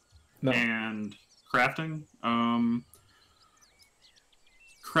game. No. And crafting?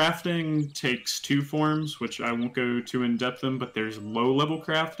 Crafting takes two forms, which I won't go too in-depth in, but there's low-level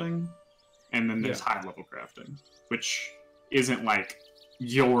crafting, and then there's high-level crafting, which isn't, like,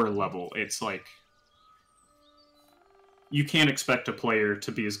 your level. It's, like, you can't expect a player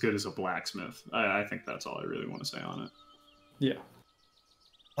to be as good as a blacksmith. I think that's all I really want to say on it. Yeah.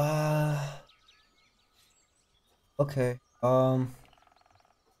 Okay.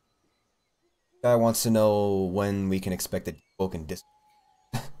 Guy wants to know when we can expect a Deep Woken disc.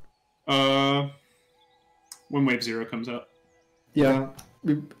 When Wave 0 comes out. Yeah.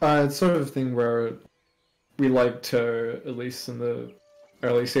 It's sort of a thing where we like to, at least in the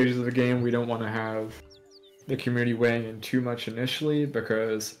early stages of the game, we don't want to have the community weighing in too much initially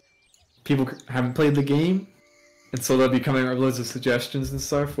because people haven't played the game, and so they'll be coming up with loads of suggestions and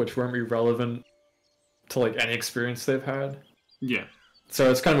stuff which won't be relevant to like any experience they've had. Yeah.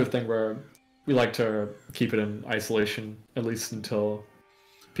 So it's kind of a thing where we like to keep it in isolation at least until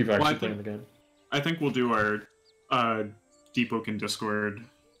people are actually playing the game. I think we'll do our Deep Woken Discord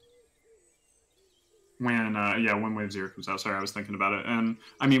when Wave 0 comes out. Sorry, I was thinking about it. And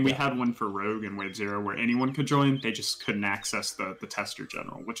I mean, we had one for Rogue in Wave 0 where anyone could join. They just couldn't access the tester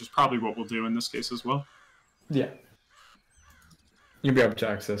general, which is probably what we'll do in this case as well. Yeah. You'll be able to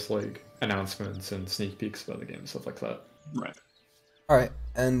access like announcements and sneak peeks about the game and stuff like that. Right. Alright,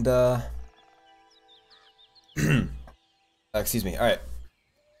 and excuse me. Alright.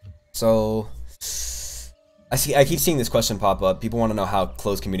 So I keep seeing this question pop up. People want to know how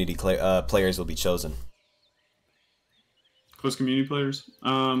closed community players will be chosen. Closed community players?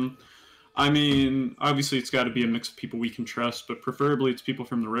 I mean, obviously it's got to be a mix of people we can trust, but preferably it's people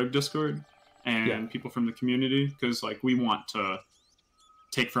from the Rogue Discord and people from the community, because like we want to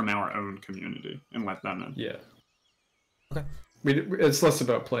take from our own community and let them in. Yeah. Okay. It's less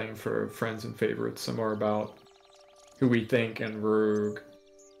about playing for friends and favorites and more about who we think and Rogue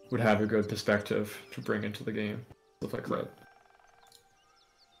would have a good perspective to bring into the game. Stuff like that.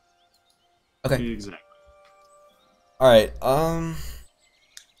 Okay. Exactly. Alright,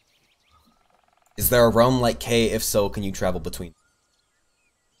 is there a realm like K? If so, can you travel between?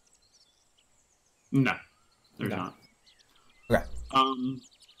 No. There's not. Okay.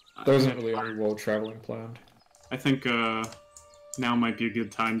 There isn't really any world traveling planned. I think now might be a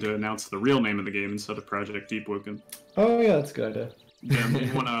good time to announce the real name of the game instead of Project Deep Woken. Oh yeah, that's a good idea. Yeah,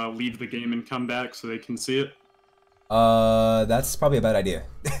 you want to leave the game and come back so they can see it? That's probably a bad idea.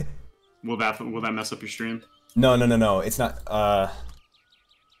 Will that mess up your stream? No, it's not,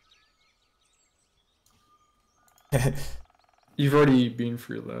 You've already been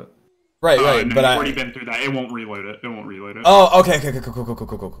through that. Right, no, but I've already been through that. It won't reload it. Oh, okay,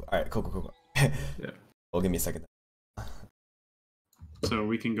 cool. Alright, cool. Yeah. Well, give me a second. So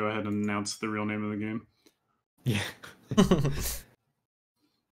we can go ahead and announce the real name of the game. Yeah.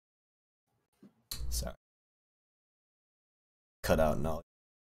 Sorry. Cut out now.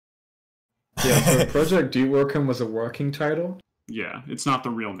 Yeah, so Project Deep Woken was a working title? Yeah, it's not the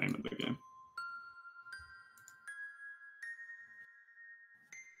real name of the game.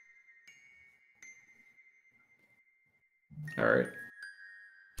 Alright.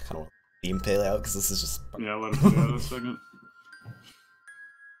 Kind of want to theme play out because this is just. Yeah, let it play out a second.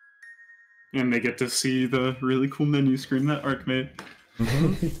 And they get to see the really cool menu screen that Ark made.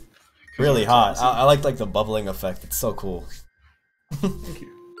 Really hot. I like the bubbling effect. It's so cool. Thank you.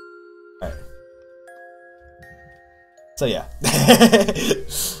 Alright. So yeah.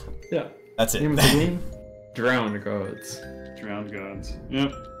 Yeah. That's it. Name of the game? Drowned Gods. Drowned Gods.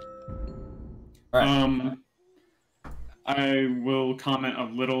 Yep. All right. I will comment a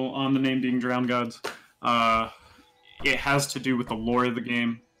little on the name being Drowned Gods. It has to do with the lore of the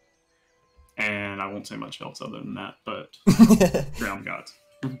game, and I won't say much else other than that. But Drowned Gods.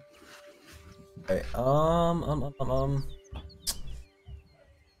 Okay.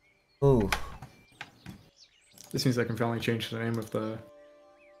 Ooh. This means I can finally change the name of the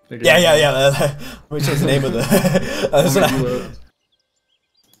game. Yeah. Which is the name of the.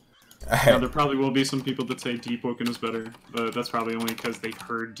 Now, there probably will be some people that say Deep Woken is better, but that's probably only because they've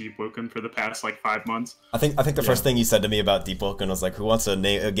heard Deep Woken for the past like 5 months. I think the first thing you said to me about Deep Woken was like, "Who wants a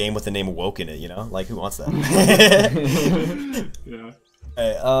game with the name Woke in it?" You know, like who wants that? Yeah.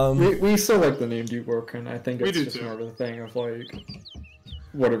 Hey, we still like the name Deep Woken. I think it's just too. more of a thing of like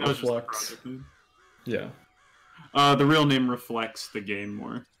what it reflects. Yeah. The real name reflects the game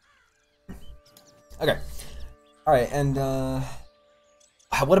more. Okay. All right, and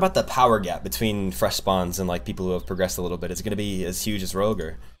what about the power gap between fresh spawns and like people who have progressed a little bit? Is it going to be as huge as Rogue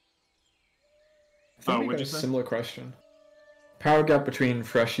or? I think a similar question. Power gap between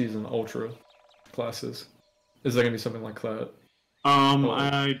freshies and ultra classes. Is there going to be something like that?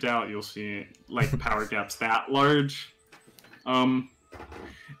 I doubt you'll see like power gaps that large.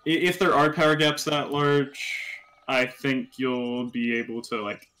 If there are power gaps that large, I think you'll be able to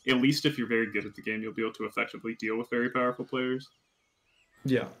like, at least if you're very good at the game, you'll be able to effectively deal with very powerful players.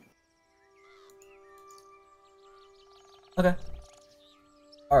 Yeah. Okay.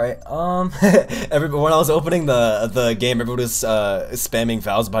 All right. When I was opening the game, everybody was spamming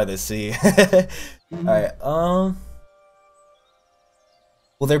Vows by the Sea. All right.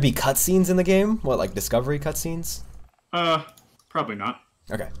 Will there be cutscenes in the game? What, like discovery cutscenes? Probably not.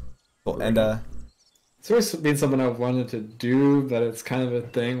 Okay. Cool. And it's always been something I've wanted to do, but it's kind of a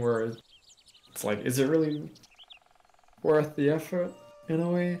thing where it's like, is it really worth the effort in a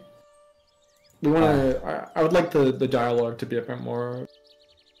way? We want to. I would like the dialogue to be a bit more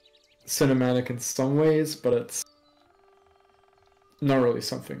cinematic in some ways, but it's not really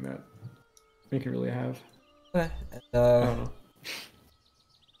something that we can really have. Okay. I don't know.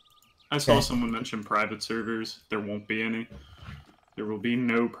 I saw someone mention private servers. There won't be any. There will be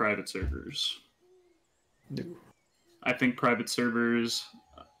no private servers. No. I think private servers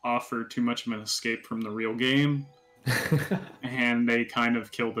offer too much of an escape from the real game, and they kind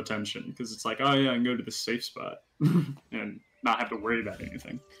of kill the tension, because it's like, oh yeah, I can go to this safe spot and not have to worry about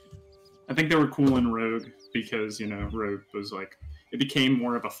anything. I think they were cool in Rogue, because, you know, Rogue was like, it became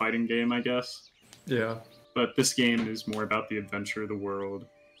more of a fighting game, I guess. Yeah. But this game is more about the adventure of the world.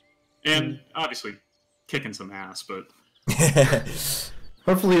 And obviously kicking some ass, but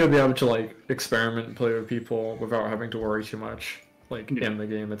hopefully you'll be able to like experiment and play with people without having to worry too much, like in the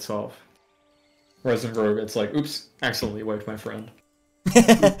game itself. Whereas in Rogue, it's like, oops, accidentally wiped my friend.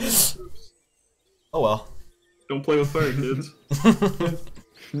 Oh well. Don't play with fire, kids.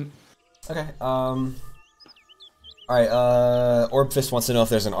 Okay. All right. Orbfist wants to know if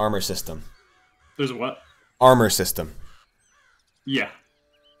there's an armor system. There's a what? Armor system. Yeah.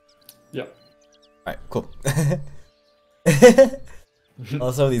 Yep. All right. Cool.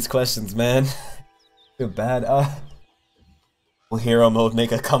 Also, these questions, man. Feel bad. Will hero mode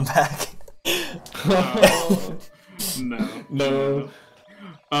make a comeback? No.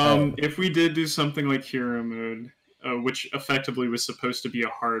 If we did do something like hero mode, which effectively was supposed to be a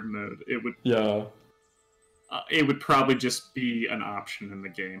hard mode, it would. Yeah. It would probably just be an option in the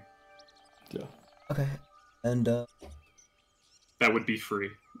game. Yeah. Okay. And that would be free,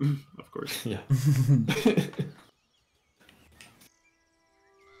 of course. Yeah.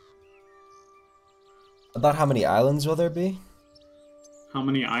 About how many islands will there be? How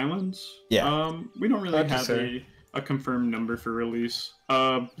many islands? Yeah. We don't really have a confirmed number for release.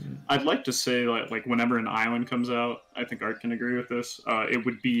 I'd like to say like whenever an island comes out, I think Art can agree with this. It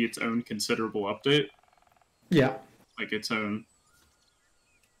would be its own considerable update. Yeah. Like its own.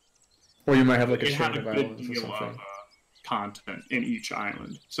 Or you might have like a chain of islands or something. Of, content in each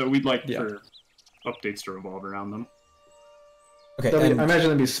island. So we'd like for updates to revolve around them. Okay. I imagine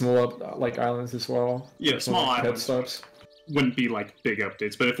there'd be small like islands as well. Yeah, small islands. Stops. Wouldn't be like big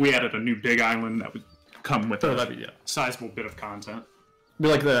updates, but if we added a new big island, that would come with a sizable bit of content. Be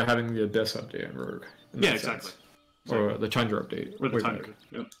like having the Abyss update in Rogue. Yeah, exactly. Or the Tundra update. Or the Tundra.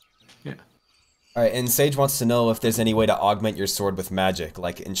 Yep. Yeah. Alright, and Sage wants to know if there's any way to augment your sword with magic,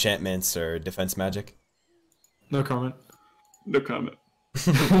 like enchantments or defense magic. No comment. No comment.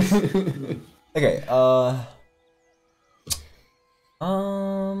 Okay,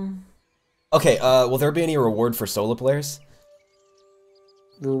 Okay, will there be any reward for solo players?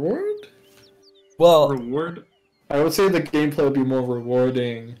 Reward? Well, reward? I would say the gameplay would be more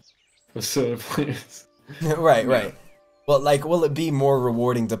rewarding for solo players. right, right. Well, like, will it be more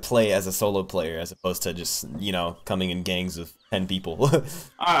rewarding to play as a solo player as opposed to just, you know, coming in gangs of 10 people?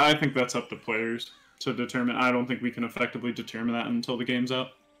 I think that's up to players to determine. I don't think we can effectively determine that until the game's out.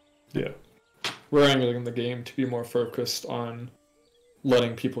 Yeah. We're angling the game to be more focused on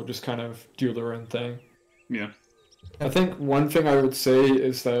letting people just kind of do their own thing. Yeah. I think one thing I would say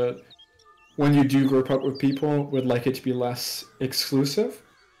is that when you do group up with people, would like it to be less exclusive.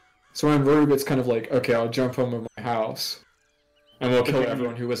 So in Rogue, it's kind of like, okay, I'll jump home in my house, and we'll kill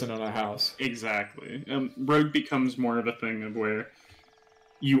everyone who isn't in our house. Exactly. Rogue becomes more of a thing of where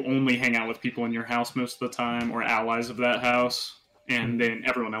you only hang out with people in your house most of the time, or allies of that house, and then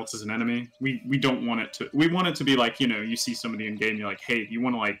everyone else is an enemy. We don't want it to. We want it to be like, you know, you see somebody in game, you're like, hey, do you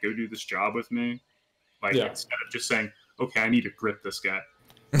want to like go do this job with me? Like instead of just saying, okay, I need to grip this guy.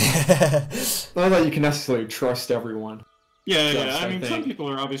 Not that you can necessarily trust everyone. Yeah. I mean, some people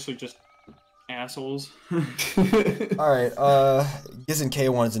are obviously just assholes. Alright, Giz and K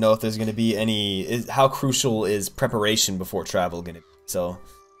wanted to know if there's going to be any... how crucial is preparation before travel going to be? So...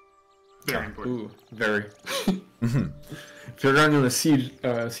 Very important. Ooh, very. If you're going on a sea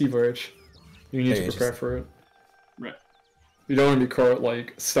voyage, you need to prepare for it. Right. You don't want to be caught,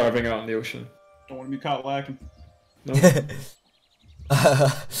 like, starving out in the ocean. Don't want to be caught lacking. No.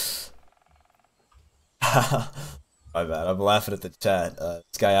 My bad, I'm laughing at the chat.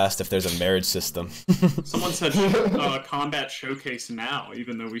 This guy asked if there's a marriage system. Someone said combat showcase now,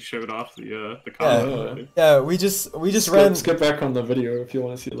 even though we showed off the combat. Yeah, we just ran... Skip back on the video if you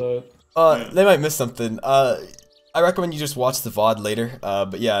want to see that. They might miss something. I recommend you just watch the VOD later.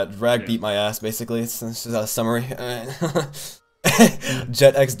 But yeah, Rag beat my ass, basically. It's just a summary.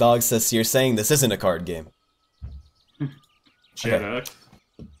 JetX Dog says, so you're saying this isn't a card game. JetX? Okay.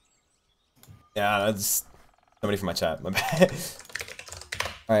 Yeah, that's somebody from my chat, my bad.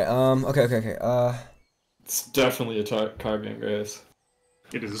 Alright, okay. It's definitely a card game, guys.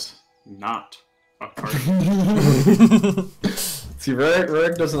 It is not a card game. See,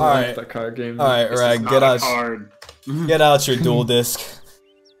 Rag doesn't like the card game. Alright, Rag, get out your dual disc.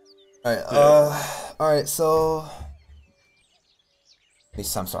 Alright, so...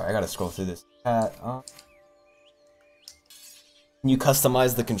 I'm sorry, I gotta scroll through this chat. Can you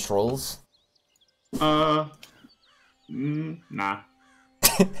customize the controls? Nah. It's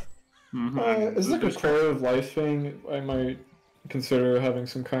like a quality of life thing. I might consider having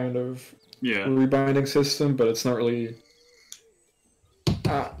some kind of rebinding system, but it's not really.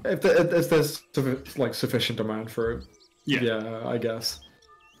 If there's like sufficient demand for it, yeah, I guess.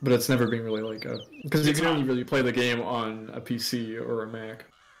 But it's never been really like a because you can only really play the game on a PC or a Mac.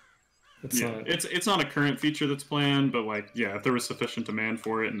 It's not a current feature that's planned, but like if there was sufficient demand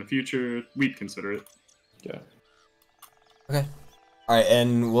for it in the future, we'd consider it. Yeah. Okay. Alright,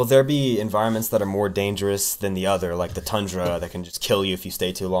 and will there be environments that are more dangerous than the other, like the tundra that can just kill you if you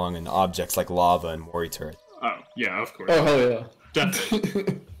stay too long, and objects like lava and Mori turret? Oh, yeah, of course. Oh, hell yeah.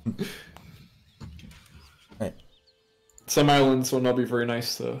 Definitely. Right. Some islands will not be very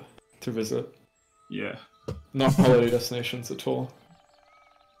nice to visit. Yeah. Not holiday destinations at all.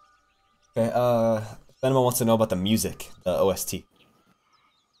 Okay, Benema wants to know about the music, the OST.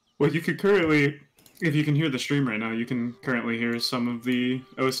 Well, you could currently, if you can hear the stream right now, you can currently hear some of the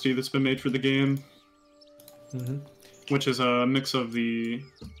OST that's been made for the game, which is a mix of the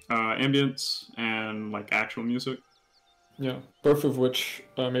ambience and like actual music. Yeah, both of which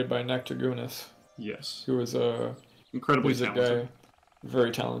are made by Nectagonis. Yes. Who is a incredibly talented guy,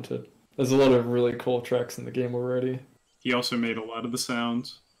 very talented. There's a lot of really cool tracks in the game already. He also made a lot of the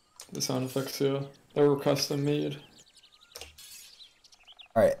sounds. The sound effects, yeah. They were custom made.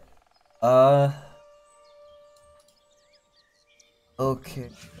 Alright. Okay.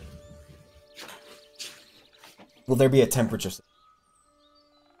 Will there be a temperature?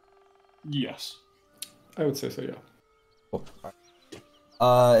 Yes. I would say so, yeah. Cool.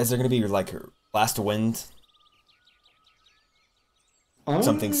 Is there gonna be like blast wind?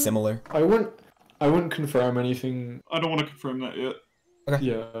 Something similar? I wouldn't confirm anything. I don't want to confirm that yet. Okay.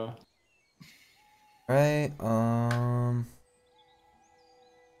 Yeah. Right.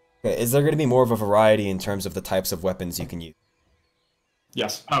 Okay. Is there going to be more of a variety in terms of the types of weapons you can use?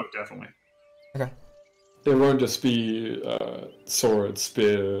 Yes. Oh, definitely. Okay. It won't just be sword,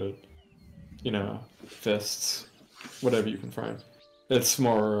 spear, fists, whatever you can find. It's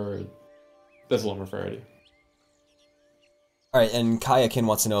more. There's a lot more variety. Alright, and Kayakin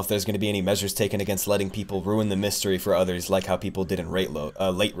wants to know if there's going to be any measures taken against letting people ruin the mystery for others, like how people did in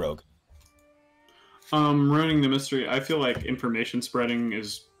Late Rogue. Ruining the mystery. I feel like information spreading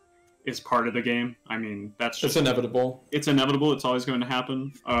is part of the game. I mean, it's inevitable. It's inevitable. It's always going to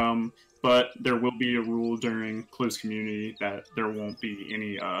happen. But there will be a rule during closed community that there won't be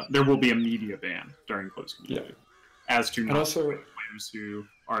any. There will be a media ban during closed community, as to not players who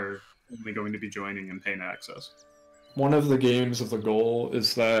are only going to be joining and paying access. One of the games of the goal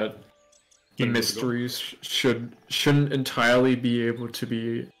is that the mysteries shouldn't entirely be able to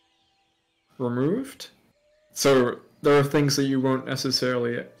be removed. So there are things that you won't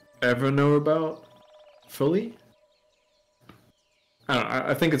necessarily ever know about fully. I don't know,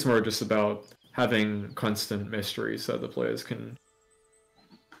 I think it's more just about having constant mysteries that the players can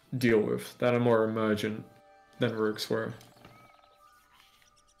deal with that are more emergent than rogues were.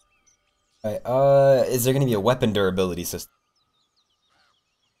 Alright, is there gonna be a weapon durability system?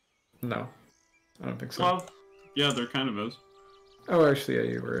 No. I don't think so. Well, yeah, there kind of is. Oh, actually, yeah,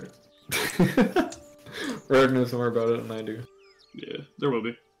 you were right. Rogue knows more about it than I do. Yeah, there will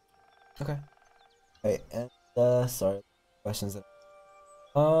be. Okay. Alright, and, sorry, questions that...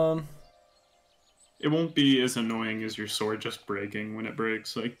 It won't be as annoying as your sword just breaking when it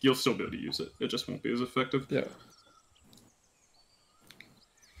breaks. Like, you'll still be able to use it. It just won't be as effective. Yeah.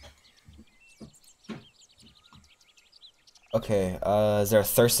 Okay, is there a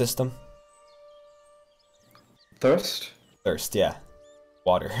thirst system? Thirst? Thirst, yeah.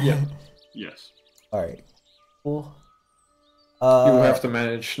 Water. Yeah. Yes. Alright. Cool. You will have to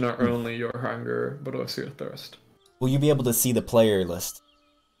manage not only your hunger, but also your thirst. Will you be able to see the player list?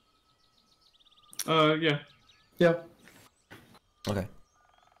 Yeah. Yeah. Okay.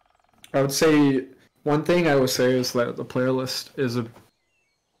 I would say, one thing I would say is that the player list is a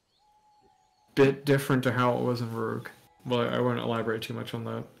bit different to how it was in Rogue. Well, I won't elaborate too much on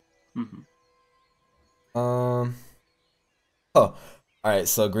that. Mm-hmm. Oh. Alright,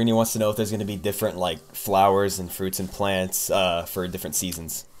 so Greenie wants to know if there's going to be different, like, flowers and fruits and plants for different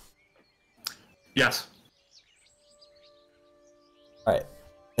seasons. Yes. Alright.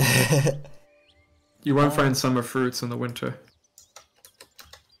 You won't find summer fruits in the winter.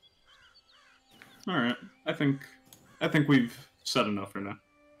 Alright. I think we've said enough for now.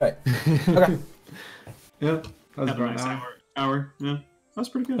 Alright. Okay. Yeah. That was Had a about nice an hour. Yeah. That's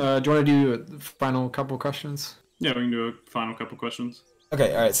pretty good. Do you want to do a final couple questions? Yeah, we can do a final couple questions.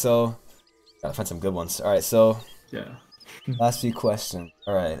 Okay, alright, so... Gotta find some good ones. Alright, so... Yeah. Last few questions.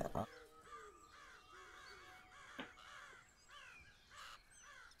 Alright.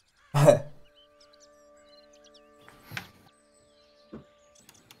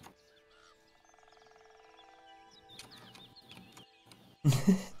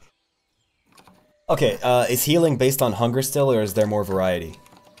 Okay, is healing based on hunger still, or is there more variety?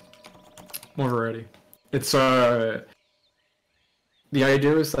 More variety. It's the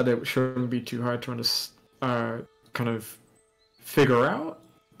idea is that it shouldn't be too hard to kind of figure out,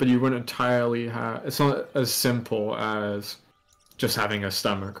 but you wouldn't entirely have. It's not as simple as just having a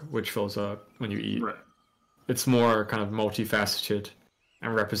stomach which fills up when you eat. Right. It's more kind of multifaceted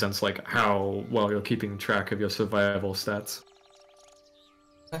and represents like how well you're keeping track of your survival stats.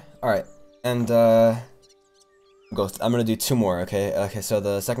 Okay. All right, and I'm gonna do two more. Okay. Okay. So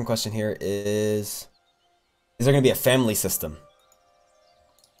the second question here is there gonna be a family system?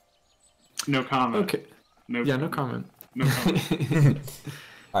 No comment. Okay. No comment. No comment.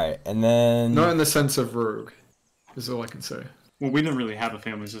 All right, and then not in the sense of Rogue, is all I can say. Well, we don't really have a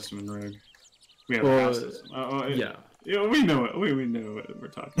family system in Rogue. We have a house system. Yeah. Yeah, we know it. We know what we're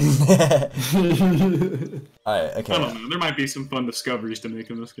talking about. Alright, okay. I don't know. There might be some fun discoveries to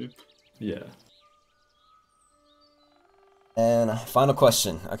make in this game. Yeah. And final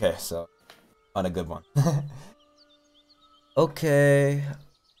question. Okay, so on a good one. Okay.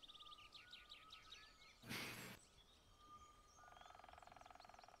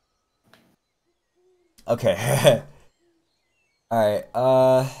 Okay. Alright,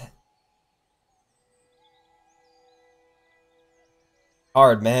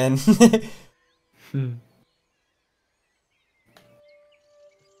 hard, man.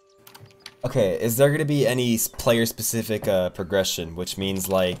 Okay, is there gonna be any player-specific progression, which means,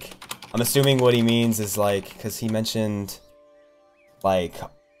 like, I'm assuming what he means is, like, because he mentioned, like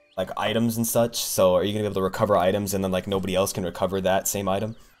items and such, so are you gonna be able to recover items and then, like, nobody else can recover that same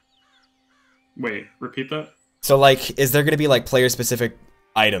item? Wait, repeat that? So, like, is there gonna be, like, player-specific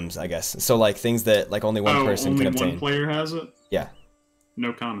items, I guess? So, like, things that, like, only one person can obtain. Only one player has it? Yeah.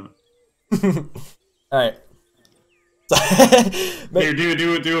 No comment. Alright. Here,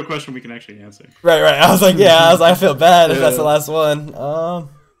 do a question we can actually answer. Right. I was like, yeah, I feel bad if that's the last one.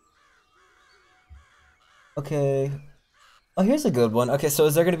 Okay. Oh, here's a good one. Okay, so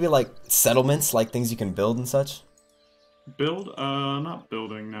is there gonna be like settlements, like things you can build and such? Build? Not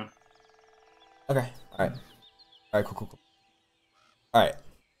building, no. Okay. All right. All right. Cool. All right.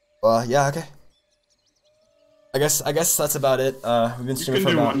 Well, yeah. Okay. I guess that's about it. We've been streaming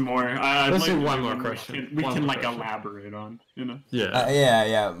for about. One more. Let's do one more question. We can like elaborate on, you know. Yeah.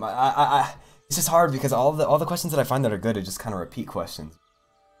 Yeah. I it's just hard because all the questions that I find that are good are just kind of repeat questions.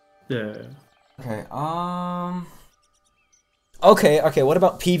 Yeah. Okay. Okay. What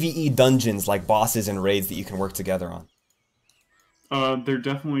about PvE dungeons, like bosses and raids that you can work together on? There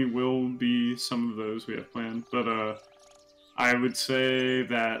definitely will be some of those we have planned, but I would say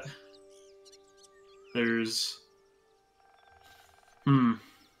that there's. Yeah,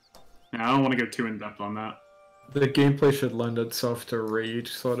 I don't want to go too in depth on that. The gameplay should lend itself to raid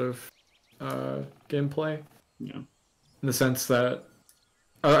sort of gameplay. Yeah. In the sense that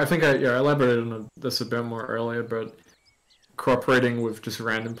I think I elaborated on this a bit more earlier, but cooperating with just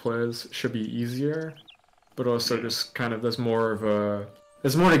random players should be easier, but also just kind of there's more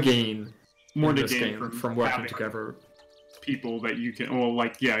to gain. More to this gain game from working having together. People that you can, well,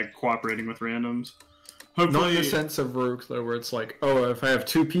 like cooperating with randoms. Not Hopefully, in the sense of Rook though, where it's like, oh, if I have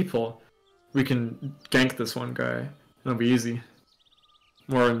 2 people, we can gank this one guy. It'll be easy.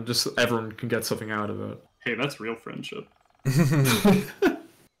 More than just everyone can get something out of it. Hey, that's real friendship.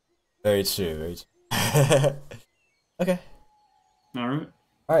 Very true. Okay. All right.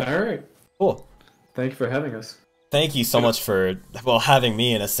 All right. Cool. Thank you for having us. Thank you so much for having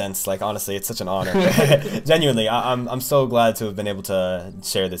me in a sense. Like honestly, it's such an honor. Genuinely, I'm so glad to have been able to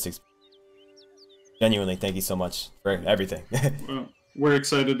share this experience. Genuinely, thank you so much for everything. Well, we're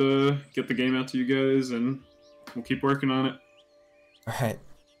excited to get the game out to you guys, and we'll keep working on it. All right.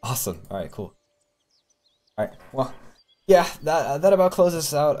 Awesome. All right. Cool. All right. Well, yeah. That about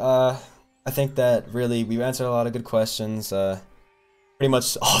closes out. I think that really we've answered a lot of good questions. Pretty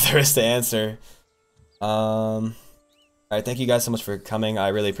much all there is to answer. All right. Thank you guys so much for coming. I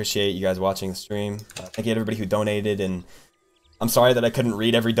really appreciate you guys watching the stream. Thank you to everybody who donated, and I'm sorry that I couldn't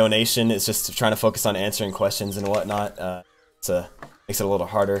read every donation. It's just trying to focus on answering questions and whatnot. Makes it a little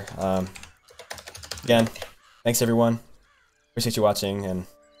harder. Again, thanks everyone. Appreciate you watching, and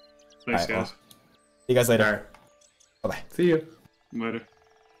thanks, guys. See you guys later. All right. Bye bye. See you. Later.